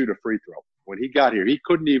even shoot a free throw. When he got here, he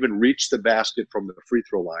couldn't even reach the basket from the free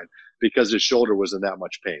throw line because his shoulder was in that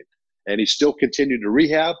much pain. And he still continued to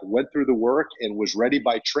rehab, went through the work, and was ready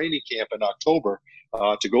by training camp in October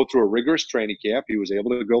to go through a rigorous training camp. He was able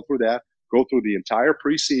to go through that, go through the entire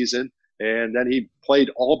preseason, and then he played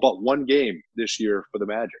all but one game this year for the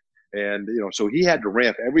Magic. And, so he had to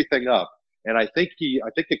ramp everything up. And I think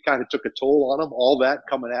it kind of took a toll on him, all that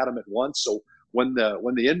coming at him at once. So when the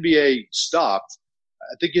NBA stopped,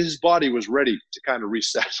 I think his body was ready to kind of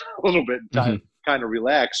reset a little bit and kind of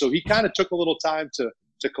relax. So he kind of took a little time to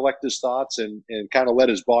collect his thoughts and kind of let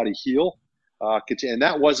his body heal. And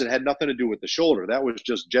that had nothing to do with the shoulder. That was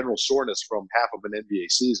just general soreness from half of an NBA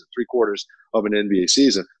season, 3/4 of an NBA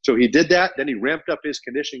season. So he did that. Then he ramped up his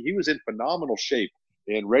conditioning. He was in phenomenal shape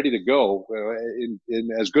and ready to go in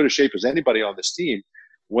as good a shape as anybody on this team.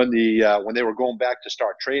 when they were going back to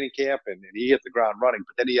start training camp, and he hit the ground running,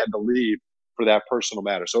 but then he had to leave for that personal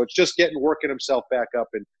matter. So it's just working himself back up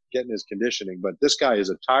and getting his conditioning. But this guy is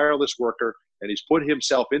a tireless worker, and he's put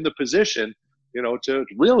himself in the position, to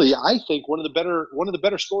really, I think, one of the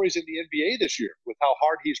better stories in the NBA this year, with how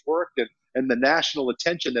hard he's worked and the national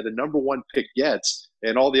attention that a number one pick gets,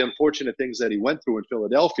 and all the unfortunate things that he went through in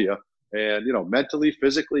Philadelphia, and mentally,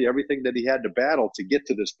 physically, everything that he had to battle to get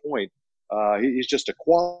to this point. He's just a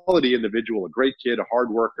quality individual, a great kid, a hard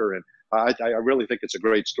worker, and I really think it's a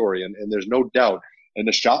great story. And there's no doubt. And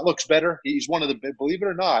the shot looks better. He's one of the, believe it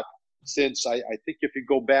or not, since I think if you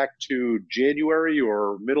go back to January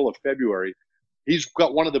or middle of February, he's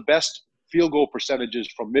got one of the best field goal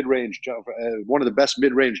percentages from mid-range, one of the best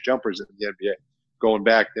mid-range jumpers in the NBA, going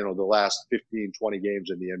back, the last 15, 20 games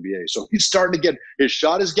in the NBA. So he's starting to his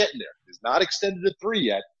shot is getting there. He's not extended to 3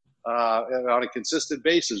 yet on a consistent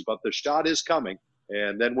basis, but the shot is coming.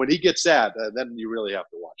 And then when he gets that, then you really have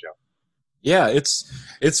to watch out. Yeah,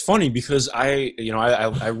 it's funny because I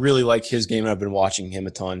really like his game, and I've been watching him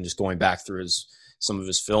a ton, just going back through some of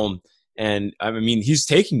his film. And I mean, he's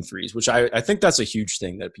taking threes, which I think that's a huge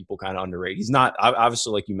thing that people kind of underrate. He's not,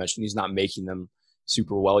 obviously, like you mentioned, he's not making them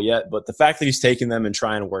super well yet, but the fact that he's taking them and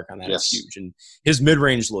trying to work on that is huge. And his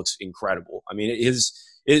mid-range looks incredible. I mean,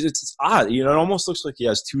 it's odd. It almost looks like he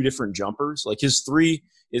has 2 different jumpers. Like his 3,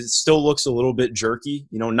 it still looks a little bit jerky,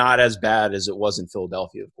 not as bad as it was in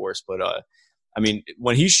Philadelphia, of course. But, I mean,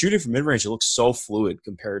 when he's shooting from mid-range, it looks so fluid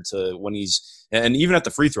compared to when and even at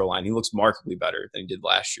the free throw line, he looks markedly better than he did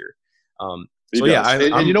last year. So yeah,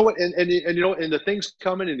 and you know what, and the thing's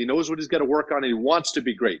coming, and he knows what he's got to work on, and he wants to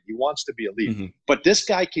be great. He wants to be elite. Mm-hmm. But this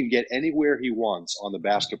guy can get anywhere he wants on the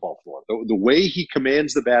basketball floor. The way he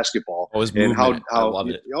commands the basketball, and how I love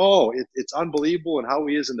it. It's unbelievable, and how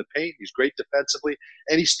he is in the paint. He's great defensively,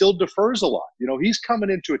 and he still defers a lot. He's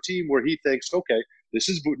coming into a team where he thinks, okay, this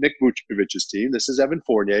is Nick Vucevic's team. This is Evan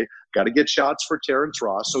Fournier. Got to get shots for Terrence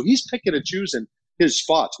Ross. So he's picking and choosing his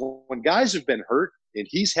spots. When guys have been hurt, and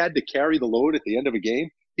he's had to carry the load at the end of a game,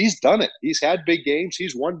 he's done it. He's had big games.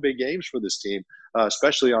 He's won big games for this team,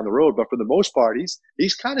 especially on the road. But for the most part,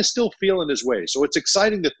 he's kind of still feeling his way. So it's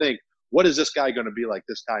exciting to think, what is this guy going to be like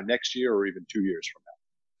this time next year or even 2 years from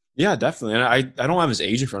now? Yeah, definitely. And I don't have his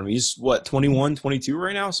age in front of me. He's, 21, 22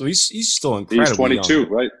 right now? So he's still incredibly He's 22,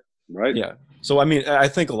 young. Right. Yeah. So, I mean, I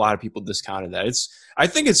think a lot of people discounted that. I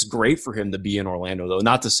think it's great for him to be in Orlando, though.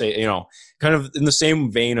 Not to say, kind of in the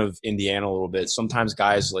same vein of Indiana a little bit. Sometimes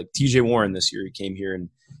guys like TJ Warren this year, he came here and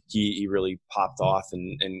he really popped off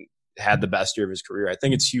and had the best year of his career. I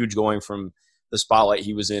think it's huge going from the spotlight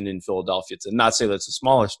he was in Philadelphia to not say that's a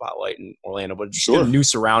smaller spotlight in Orlando, but just new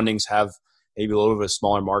surroundings, have maybe a little bit of a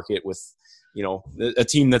smaller market with, a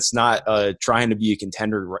team that's not trying to be a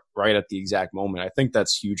contender right at the exact moment. I think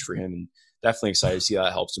that's huge for him, and definitely excited to see how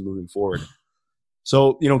that helps him moving forward.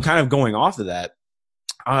 So, kind of going off of that,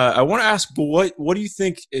 I want to ask, what do you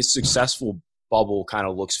think a successful bubble kind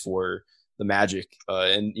of looks for the Magic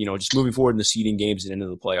and, just moving forward in the seeding games and into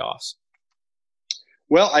the playoffs?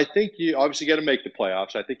 Well, I think you obviously got to make the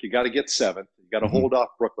playoffs. I think you got to get 7th. You got to hold off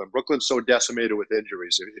Brooklyn. Brooklyn's so decimated with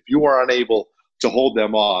injuries. If you are unable to hold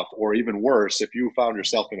them off, or even worse, if you found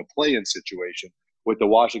yourself in a play-in situation with the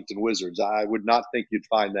Washington Wizards, I would not think you'd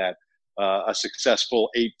find that a successful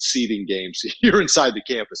 8 seeding games here inside the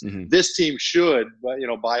campus. Mm-hmm. This team should,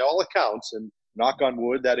 by all accounts, and knock on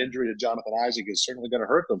wood, that injury to Jonathan Isaac is certainly going to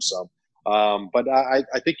hurt them some. But I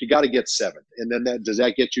think you got to get 7th. And then does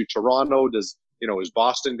that get you Toronto? Is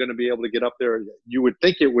Boston going to be able to get up there? You would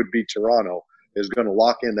think it would be Toronto is going to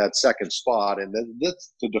lock in that 2nd spot. And then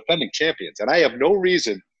that's the defending champions. And I have no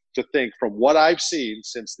reason to think, from what I've seen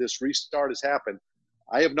since this restart has happened,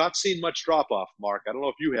 I have not seen much drop-off, Mark. I don't know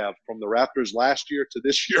if you have, from the Raptors last year to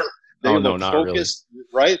this year. They look focused, really.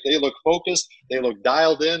 Right? They look focused. They look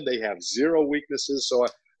dialed in. They have 0 weaknesses. So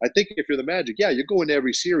I think if you're the Magic, you go into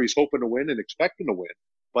every series hoping to win and expecting to win.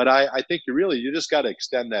 But I think you just got to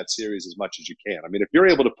extend that series as much as you can. I mean, if you're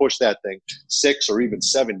able to push that thing 6 or even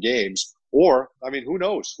 7 games, or, I mean, who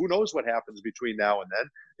knows? Who knows what happens between now and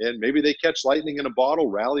then? And maybe they catch lightning in a bottle,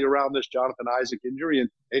 rally around this Jonathan Isaac injury,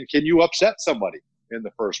 and can you upset somebody in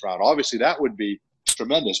the first round? Obviously, that would be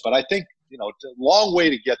tremendous. But I think, a long way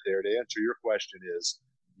to get there, to answer your question, is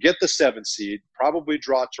get the 7th seed, probably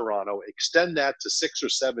draw Toronto, extend that to 6 or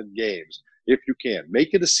 7 games if you can.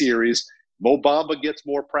 Make it a series. Mo Bamba gets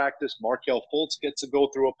more practice. Markelle Fultz gets to go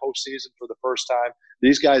through a postseason for the first time.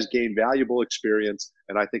 These guys gain valuable experience,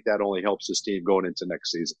 and I think that only helps this team going into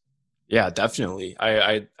next season. Yeah, definitely.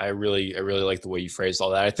 I really like the way you phrased all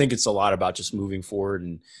that. I think it's a lot about just moving forward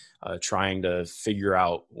and trying to figure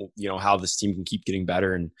out, how this team can keep getting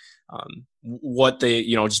better and what they,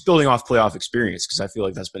 just building off playoff experience, because I feel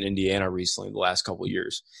like that's been Indiana recently the last couple of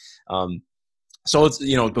years. So it's,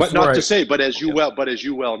 but not to say, but as you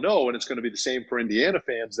well know, and it's going to be the same for Indiana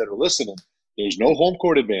fans that are listening, there's no home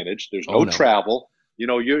court advantage. There's no travel.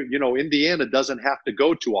 Indiana doesn't have to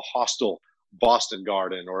go to a hostile Boston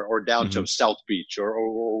Garden or down to South Beach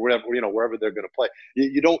or whatever, wherever they're going to play.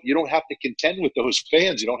 You don't have to contend with those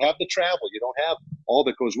fans. You don't have the travel. You don't have all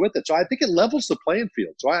that goes with it. So I think it levels the playing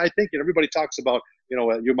field. So I think everybody talks about,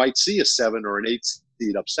 you might see a 7 or an 8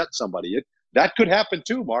 seed upset somebody. That could happen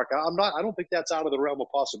too, Mark. I don't think that's out of the realm of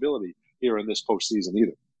possibility here in this postseason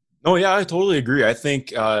either. No, yeah, I totally agree. I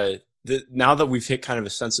think now that we've hit kind of a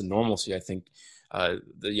sense of normalcy, I think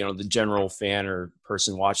the general fan or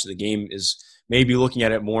person watching the game is maybe looking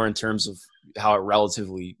at it more in terms of how it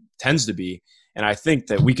relatively tends to be. And I think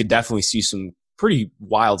that we could definitely see some pretty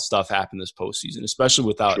wild stuff happen this postseason, especially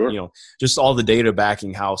without, just all the data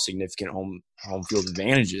backing how significant home field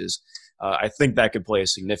advantage is. I think that could play a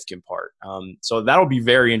significant part. So that'll be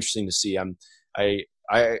very interesting to see. I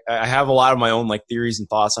have a lot of my own theories and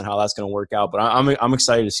thoughts on how that's going to work out, but I'm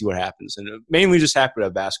excited to see what happens, and mainly just happy to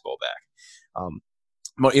have basketball back.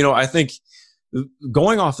 But I think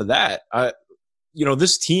going off of that,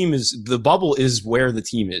 this team the bubble is where the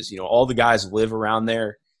team is. All the guys live around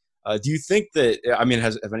there. Do you think that?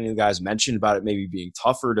 Have any of the guys mentioned about it maybe being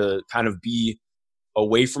tougher to kind of be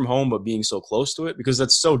away from home but being so close to it, because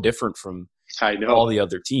that's so different from all the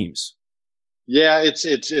other teams? Yeah, it's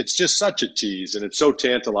just such a tease, and it's so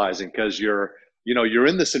tantalizing because you're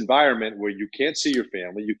in this environment where you can't see your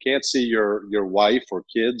family, you can't see your wife or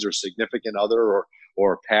kids or significant other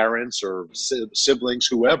or parents or siblings,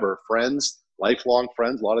 whoever, friends, lifelong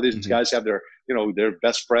friends. A lot of these guys have their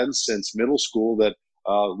best friends since middle school that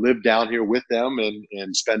live down here with them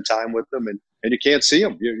and spend time with them, and you can't see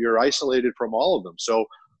them. You're isolated from all of them. So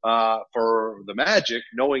for the Magic,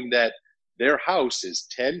 knowing that their house is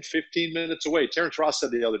 10, 15 minutes away. Terrence Ross said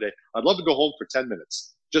the other day, I'd love to go home for 10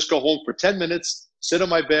 minutes. Just go home for 10 minutes, sit on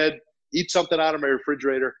my bed, eat something out of my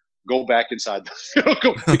refrigerator, go back inside.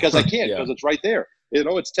 Because I can't, because it's right there.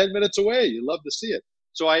 It's 10 minutes away. You love to see it.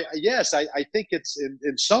 So I think it's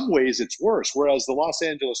in some ways it's worse. Whereas the Los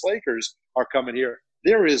Angeles Lakers are coming here,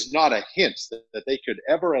 there is not a hint that they could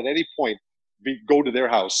ever at any point go to their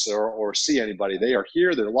house or see anybody. They are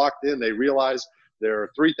here. They're locked in. They realize they're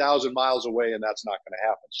 3,000 miles away, and that's not going to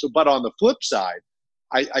happen. So, but on the flip side,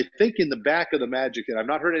 I think in the back of the Magic, and I've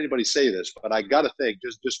not heard anybody say this, but I got to think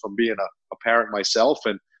just from being a parent myself,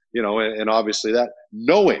 and and obviously that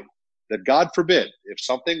knowing that God forbid if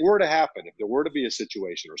something were to happen, if there were to be a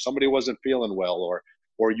situation, or somebody wasn't feeling well,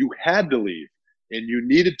 or you had to leave and you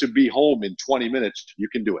needed to be home in 20 minutes, you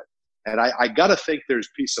can do it. And I got to think there's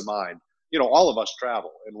peace of mind. All of us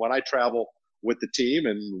travel, and when I travel with the team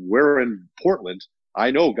and we're in Portland,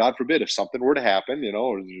 I know, God forbid, if something were to happen,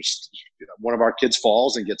 or just, one of our kids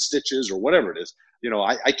falls and gets stitches or whatever it is,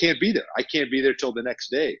 I can't be there. I can't be there till the next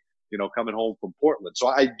day, coming home from Portland. So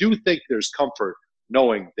I do think there's comfort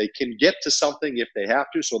knowing they can get to something if they have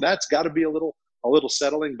to. So that's got to be a little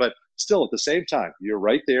settling, but still at the same time, you're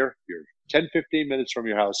right there. You're 10, 15 minutes from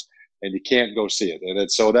your house and you can't go see it. And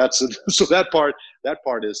so that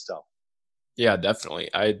part is tough. Yeah, definitely.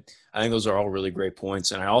 I think those are all really great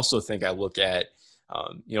points. And I also think I look at,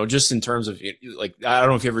 just in terms of I don't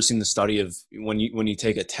know if you've ever seen the study of when you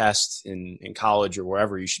take a test in college or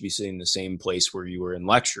wherever, you should be sitting in the same place where you were in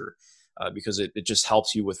lecture, because it just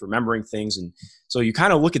helps you with remembering things. And so you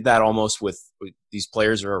kind of look at that almost with these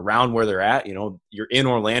players are around where they're at. You're in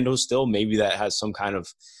Orlando still. Maybe that has some kind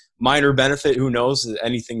of minor benefit. Who knows?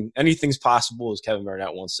 Anything's possible, as Kevin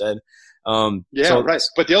Garnett once said. Right.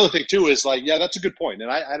 But the other thing too is that's a good point.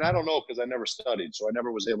 And I don't know, because I never studied, so I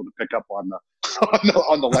never was able to pick up on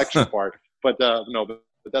the lecture part. But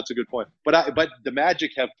but that's a good point. But the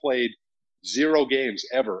Magic have played 0 games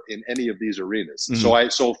ever in any of these arenas. Mm-hmm.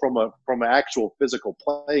 So from an actual physical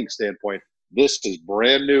playing standpoint, this is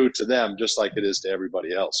brand new to them, just like it is to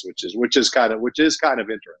everybody else, which is kind of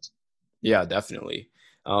interesting. Yeah, definitely.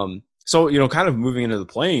 So kind of moving into the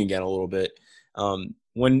playing again a little bit.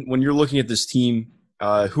 When you're looking at this team,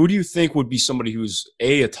 who do you think would be somebody who's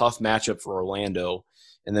a tough matchup for Orlando,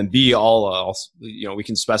 and then B, we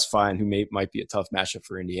can specify who might be a tough matchup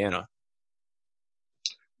for Indiana?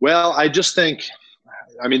 Well, I just think,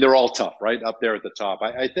 they're all tough, right up there at the top.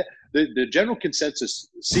 I think the general consensus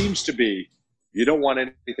seems to be you don't want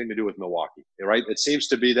anything to do with Milwaukee, right? It seems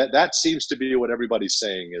to be that seems to be what everybody's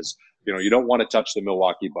saying is, you don't want to touch the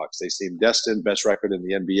Milwaukee Bucks. They seem destined, best record in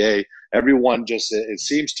the NBA. Everyone it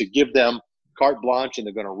seems to give them carte blanche and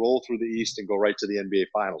they're going to roll through the East and go right to the NBA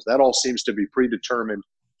Finals. That all seems to be predetermined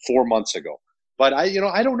 4 months ago. But I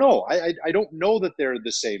don't know. I don't know that they're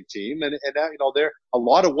the same team, and they're a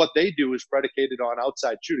lot of what they do is predicated on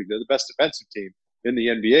outside shooting. They're the best defensive team in the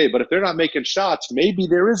NBA, but if they're not making shots, maybe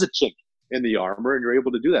there is a chink in the armor, and you're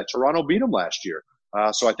able to do that. Toronto beat them last year,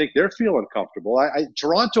 so I think they're feeling comfortable.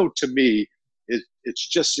 Toronto, to me, it's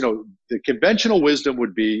just the conventional wisdom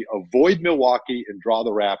would be avoid Milwaukee and draw the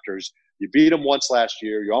Raptors. You beat them once last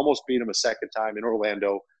year. You almost beat them a second time in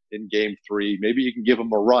Orlando in Game 3. Maybe you can give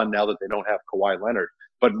them a run now that they don't have Kawhi Leonard.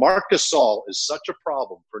 But Marc Gasol is such a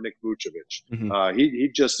problem for Nick Vucevic. Mm-hmm.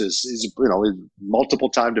 He just is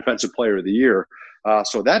multiple-time Defensive Player of the Year.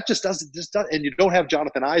 So that just doesn't. And you don't have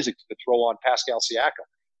Jonathan Isaac to throw on Pascal Siakam,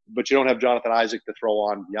 but you don't have Jonathan Isaac to throw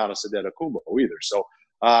on Giannis Antetokounmpo either. So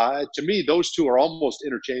to me, those two are almost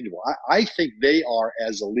interchangeable. I think they are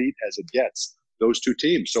as elite as it gets, those two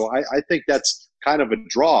teams. So I think that's kind of a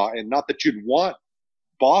draw, and not that you'd want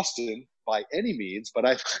Boston by any means, but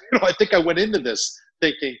I think I went into this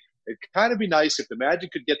thinking it'd kind of be nice if the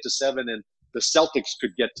Magic could get to 7 and the Celtics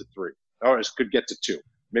could get to 3 or could get to 2.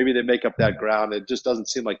 Maybe they make up that ground. It just doesn't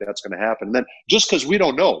seem like that's going to happen. And then just because we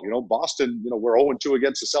don't know, Boston, we're 0-2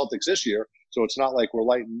 against the Celtics this year, so it's not like we're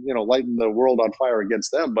lighting the world on fire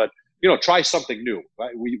against them. But try something new.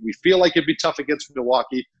 Right? We feel like it'd be tough against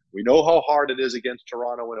Milwaukee. We know how hard it is against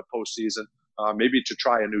Toronto in a postseason. Maybe to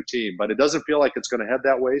try a new team, but it doesn't feel like it's going to head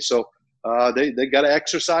that way. So they got to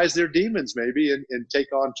exercise their demons maybe and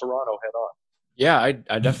take on Toronto head on. Yeah,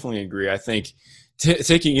 I definitely agree. I think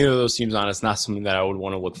taking either of those teams on is not something that I would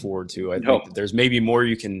want to look forward to. I think that there's maybe more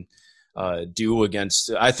you can do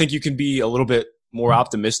against. I think you can be a little bit more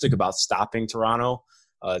optimistic about stopping Toronto.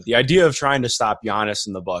 The idea of trying to stop Giannis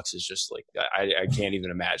and the Bucks is just like I can't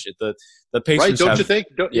even imagine it. The Pacers, right? Don't you think?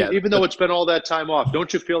 Even though it's been all that time off,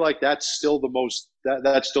 don't you feel like that's still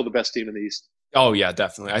that's still the best team in the East? Oh yeah,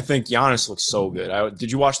 definitely. I think Giannis looks so good.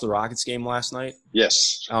 Did you watch the Rockets game last night?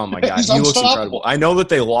 Yes. Oh my God, he looks incredible. I know that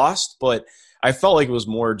they lost, but I felt like it was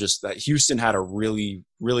more just that Houston had a really,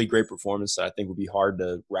 really great performance that I think would be hard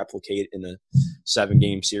to replicate in a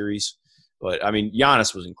 7-game series. But I mean,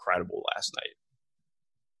 Giannis was incredible last night.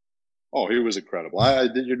 Oh, he was incredible.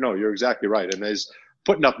 You're exactly right. And he's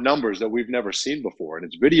putting up numbers that we've never seen before, and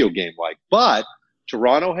it's video game-like. But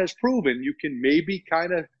Toronto has proven you can maybe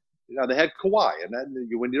kind of they had Kawhi, and then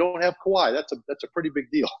when you don't have Kawhi, that's a pretty big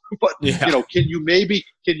deal. But can you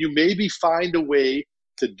maybe find a way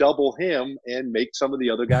to double him and make some of the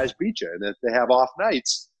other guys beat you? And if they have off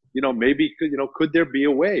nights, maybe could there be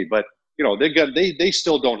a way? But they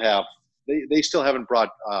still don't have they still haven't brought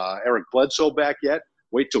Eric Bledsoe back yet.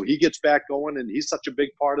 Wait till he gets back going, and he's such a big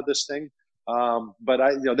part of this thing. But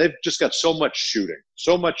they've just got so much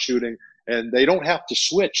shooting, and they don't have to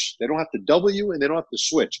switch. They don't have to double you, and they don't have to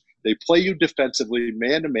switch. They play you defensively,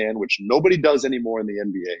 man to man, which nobody does anymore in the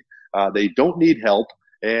NBA. They don't need help,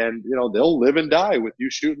 and they'll live and die with you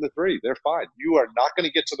shooting the three. They're fine. You are not going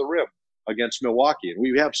to get to the rim against Milwaukee, and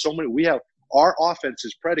we have our offense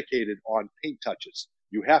is predicated on paint touches.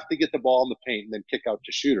 You have to get the ball in the paint and then kick out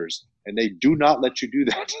to shooters, and they do not let you do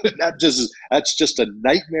that. That's just a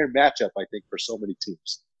nightmare matchup, I think, for so many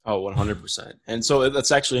teams. Oh, 100%. And so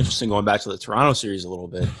that's actually interesting going back to the Toronto series a little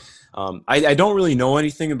bit. I don't really know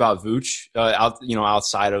anything about Vooch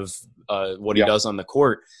outside of what he does on the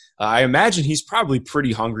court. I imagine he's probably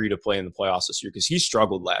pretty hungry to play in the playoffs this year because he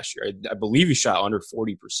struggled last year. I believe he shot under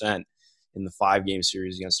 40% in the 5-game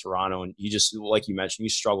series against Toronto, and he just, like you mentioned, he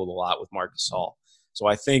struggled a lot with Marc Gasol. So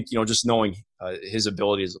I think, just knowing his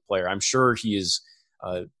ability as a player, I'm sure he is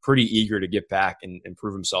pretty eager to get back and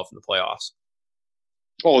prove himself in the playoffs.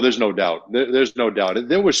 Oh, there's no doubt. There's no doubt.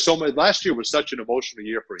 There was so much. Last year was such an emotional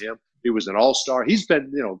year for him. He was an all-star. He's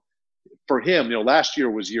been, for him, last year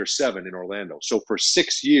was year 7 in Orlando. So for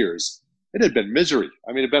 6 years, it had been misery.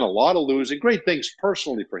 I mean, it had been a lot of losing. Great things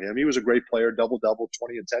personally for him. He was a great player, double-double,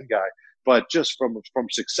 20 and 10 guy. But just from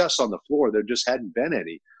success on the floor, there just hadn't been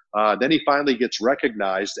any. Then he finally gets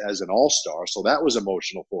recognized as an all-star, so that was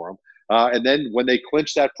emotional for him. And then when they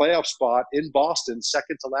clinched that playoff spot in Boston,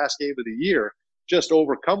 second to last game of the year, just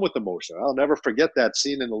overcome with emotion. I'll never forget that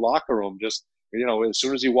scene in the locker room. Just, as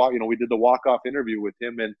soon as he walked, we did the walk-off interview with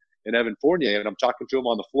him and Evan Fournier, and I'm talking to him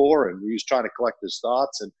on the floor, and he was trying to collect his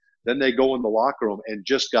thoughts. And then they go in the locker room and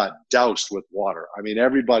just got doused with water. I mean,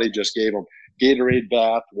 everybody just gave him Gatorade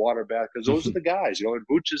bath, water bath, because those are the guys. And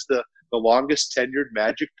Vooch is the longest tenured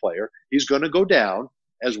Magic player. He's going to go down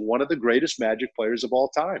as one of the greatest Magic players of all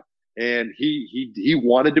time. And he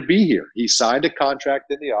wanted to be here. He signed a contract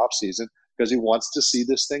in the offseason because he wants to see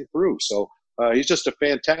this thing through. So he's just a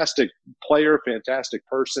fantastic player, fantastic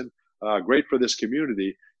person. great for this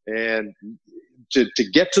community. And to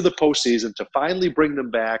get to the postseason, to finally bring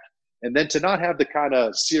them back, and then to not have the kind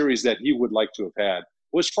of series that he would like to have had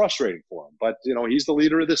was frustrating for him. But, he's the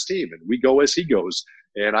leader of this team, and we go as he goes.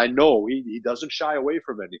 And I know he doesn't shy away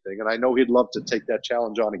from anything. And I know he'd love to take that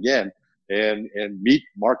challenge on again and meet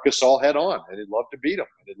Marc Gasol head on. And he'd love to beat him.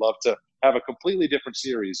 And he'd love to have a completely different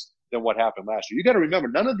series than what happened last year. You got to remember,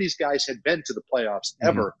 none of these guys had been to the playoffs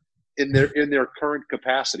ever in their current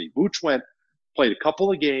capacity. Vooch played a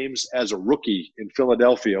couple of games as a rookie in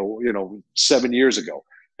Philadelphia, 7 years ago.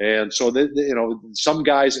 And so, some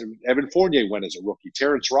guys, Evan Fournier went as a rookie.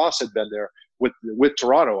 Terrence Ross had been there with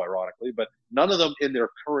Toronto, ironically, but none of them in their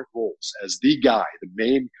current roles as the guy, the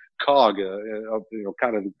main cog,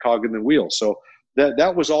 kind of the cog in the wheel. So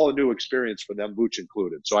that was all a new experience for them, Vooch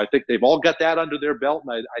included. So I think they've all got that under their belt,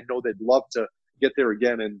 and I know they'd love to get there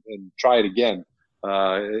again and try it again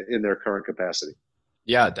in their current capacity.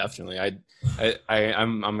 Yeah, definitely.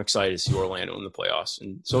 I'm excited to see Orlando in the playoffs.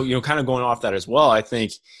 And so, kind of going off that as well, I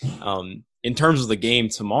think in terms of the game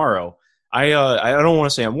tomorrow, I don't want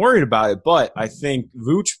to say I'm worried about it, but I think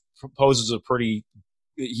Vooch poses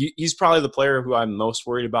he's probably the player who I'm most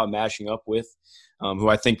worried about matching up with, who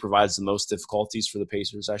I think provides the most difficulties for the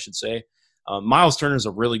Pacers, I should say. Miles Turner is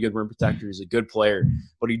a really good rim protector. He's a good player,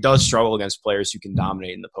 but he does struggle against players who can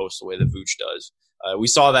dominate in the post the way that Vooch does. We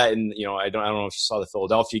saw that in, I don't know if you saw the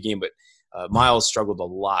Philadelphia game, but Miles struggled a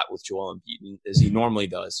lot with Joel Embiid, as he normally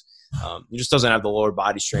does. He just doesn't have the lower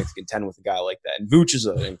body strength to contend with a guy like that. And Vooch is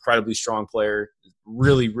an incredibly strong player,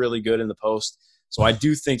 really, really good in the post. So I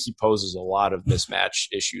do think he poses a lot of mismatch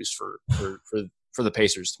issues for the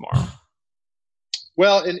Pacers tomorrow.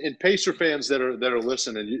 Well, and Pacer fans that are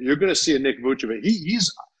listening, you're going to see a Nick Vucevic.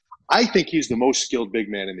 I think he's the most skilled big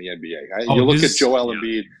man in the NBA. You look at Joel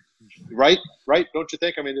Embiid. Right? Don't you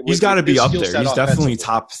think? I mean, he's got to be up there. He's definitely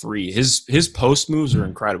top three. His post moves are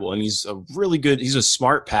incredible, and he's he's a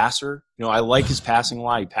smart passer. I like his passing a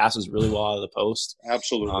lot. He passes really well out of the post.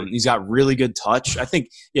 Absolutely. He's got really good touch. I think,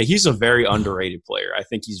 he's a very underrated player. I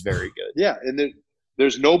think he's very good. Yeah, and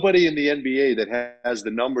there's nobody in the NBA that has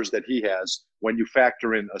the numbers that he has when you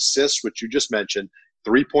factor in assists, which you just mentioned,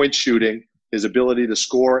 3-point shooting, his ability to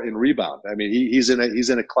score and rebound. I mean, he's in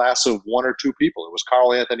a class of one or two people. It was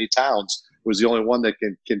Karl Anthony Towns who was the only one that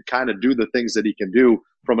can kind of do the things that he can do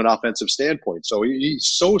from an offensive standpoint. So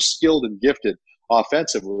he's so skilled and gifted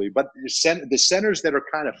offensively. But the centers that are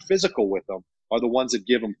kind of physical with him are the ones that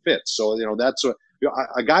give him fits. So that's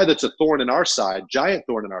a guy that's a thorn in our side, giant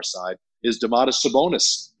thorn in our side, is Domantas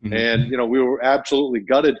Sabonis. Mm-hmm. And we were absolutely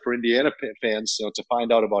gutted for Indiana fans to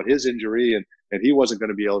find out about his injury and he wasn't going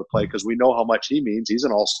to be able to play because we know how much he means. He's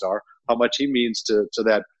an all-star, how much he means to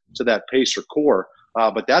that Pacer core.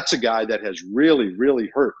 But that's a guy that has really, really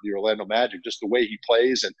hurt the Orlando Magic, just the way he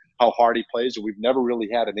plays and how hard he plays, and we've never really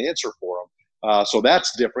had an answer for him. So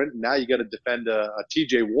that's different. Now you got to defend a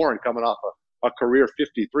TJ Warren coming off a career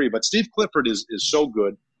 53. But Steve Clifford is so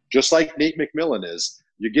good, just like Nate McMillan is.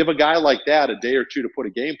 You give a guy like that a day or two to put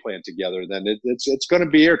a game plan together, then it's going to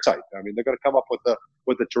be airtight. I mean, they're going to come up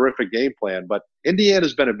with a terrific game plan. But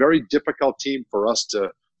Indiana's been a very difficult team for us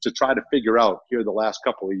to try to figure out here the last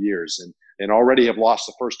couple of years, and already have lost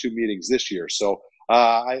the first two meetings this year. So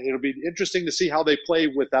it'll be interesting to see how they play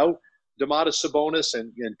without Domantas Sabonis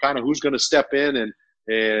and kind of who's going to step in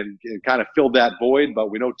and kind of fill that void.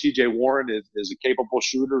 But we know T.J. Warren is a capable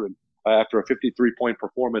shooter, and after a 53-point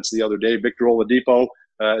performance the other day, Victor Oladipo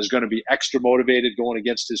is going to be extra motivated going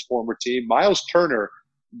against his former team. Miles Turner,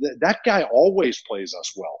 that guy always plays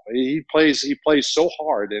us well. He plays so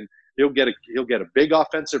hard, and he'll get a big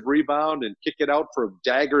offensive rebound and kick it out for a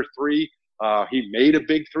dagger three. He made a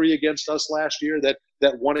big three against us last year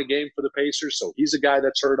that won a game for the Pacers. So he's a guy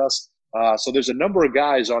that's hurt us. So there's a number of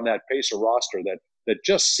guys on that Pacer roster that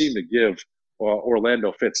just seem to give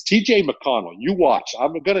Orlando fits. TJ McConnell, you watch.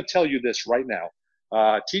 I'm going to tell you this right now.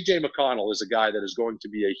 TJ McConnell is a guy that is going to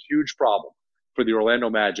be a huge problem for the Orlando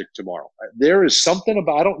Magic tomorrow. There is something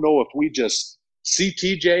about, I don't know if we just see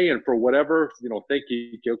TJ and for whatever, think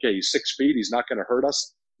he's 6 feet, he's not going to hurt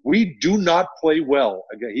us. We do not play well.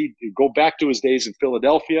 Again, he go back to his days in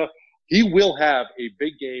Philadelphia. He will have a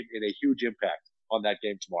big game and a huge impact on that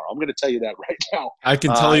game tomorrow. I'm going to tell you that right now. I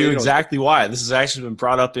can tell you exactly why. This has actually been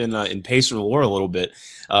brought up in Pacer lore a little bit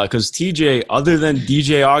because TJ, other than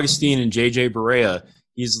DJ Augustine and JJ Barea,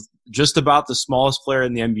 he's just about the smallest player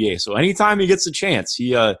in the NBA. So anytime he gets a chance,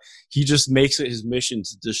 he just makes it his mission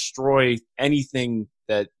to destroy anything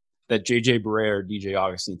that JJ Barea or DJ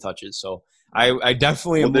Augustine touches. So I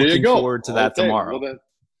definitely am looking forward to that tomorrow.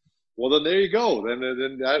 Well, then there you go.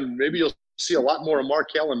 Then maybe you'll see a lot more of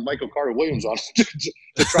Markelle and Michael Carter-Williams on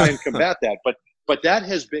to try and combat that. But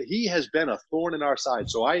he has been a thorn in our side.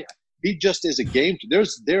 So he just is a game.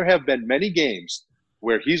 There have been many games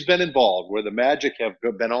where he's been involved, where the Magic have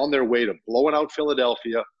been on their way to blowing out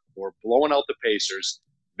Philadelphia or blowing out the Pacers,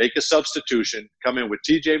 make a substitution, come in with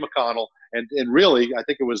T.J. McConnell, and really, I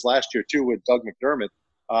think it was last year too with Doug McDermott,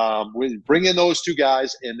 we bring in those two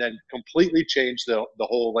guys and then completely change the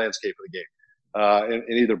whole landscape of the game,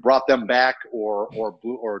 and either brought them back or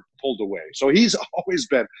pulled away. So he's always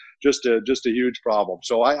been just a huge problem.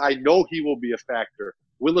 So I know he will be a factor.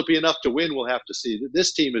 Will it be enough to win? We'll have to see.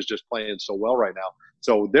 This team is just playing so well right now.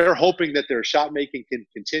 So they're hoping that their shot making can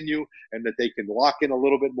continue and that they can lock in a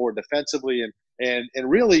little bit more defensively. And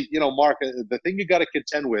really, Mark, the thing you got to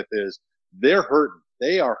contend with is they're hurting.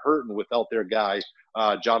 They are hurting without their guy,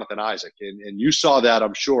 Jonathan Isaac. And you saw that,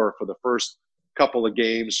 I'm sure, for the first couple of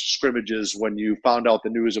games, scrimmages, when you found out the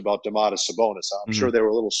news about Domantas Sabonis. I'm sure they were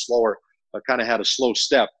a little slower, kind of had a slow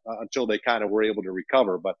step until they kind of were able to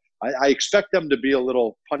recover. But I expect them to be a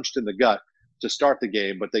little punched in the gut to start the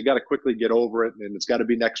game, but they got to quickly get over it, and it's got to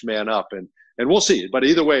be next man up, and we'll see. But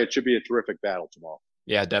either way, it should be a terrific battle tomorrow.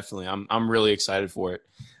 Yeah, definitely. I'm really excited for it.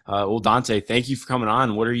 Well, Dante, thank you for coming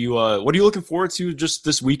on. What are you looking forward to just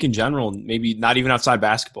this week in general? Maybe not even outside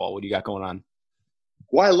basketball. What do you got going on?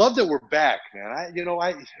 Well, I love that we're back,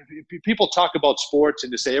 man. People talk about sports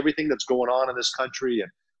and to say everything that's going on in this country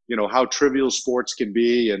and how trivial sports can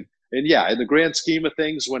be, and yeah, in the grand scheme of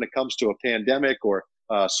things, when it comes to a pandemic or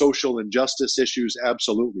social injustice issues,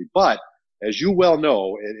 absolutely. But as you well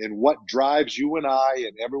know, and what drives you and I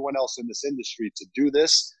and everyone else in this industry to do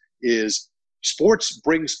this is sports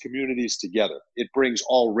brings communities together. It brings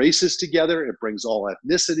all races together. It brings all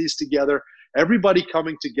ethnicities together. Everybody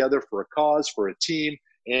coming together for a cause, for a team.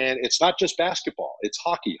 And it's not just basketball. It's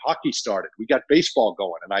hockey. Hockey started. We got baseball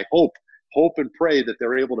going. And I hope and pray that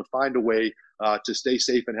they're able to find a way to stay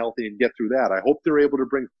safe and healthy and get through that. I hope they're able to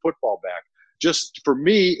bring football back. Just for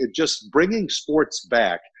me, just bringing sports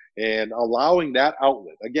back and allowing that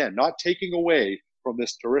outlet, again, not taking away from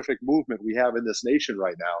this terrific movement we have in this nation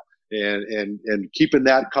right now, and keeping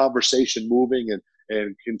that conversation moving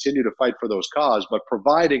and continue to fight for those causes, but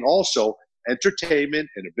providing also entertainment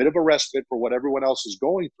and a bit of a respite for what everyone else is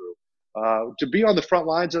going through. To be on the front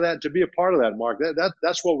lines of that, to be a part of that, Mark,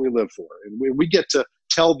 that's what we live for. And we get to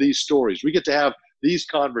tell these stories. We get to have these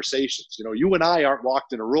conversations. You and I aren't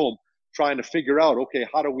locked in a room trying to figure out, okay,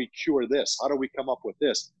 how do we cure this? How do we come up with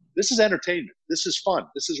this? This is entertainment. This is fun.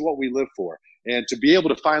 This is what we live for. And to be able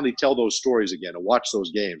to finally tell those stories again and watch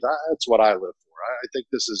those games, that's what I live for. I think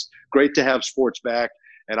this is great to have sports back.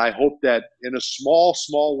 And I hope that in a small,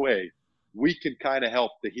 small way, we can kind of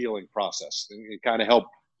help the healing process and kind of help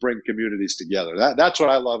bring communities together. That's what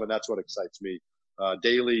I love, and that's what excites me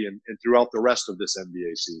daily and throughout the rest of this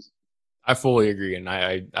NBA season. I fully agree, and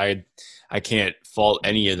I can't fault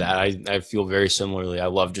any of that. I feel very similarly. I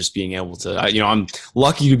love just being able to, I'm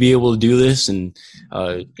lucky to be able to do this and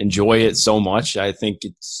enjoy it so much. I think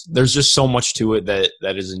there's just so much to it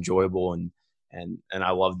that is enjoyable and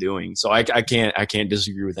I love doing. So I can't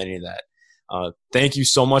disagree with any of that. Thank you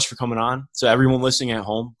so much for coming on. So everyone listening at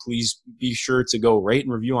home, please be sure to go rate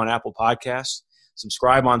and review on Apple Podcasts,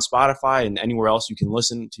 subscribe on Spotify and anywhere else you can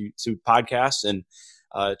listen to podcasts, and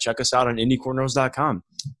check us out on IndyCornrows.com.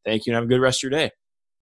 Thank you and have a good rest of your day.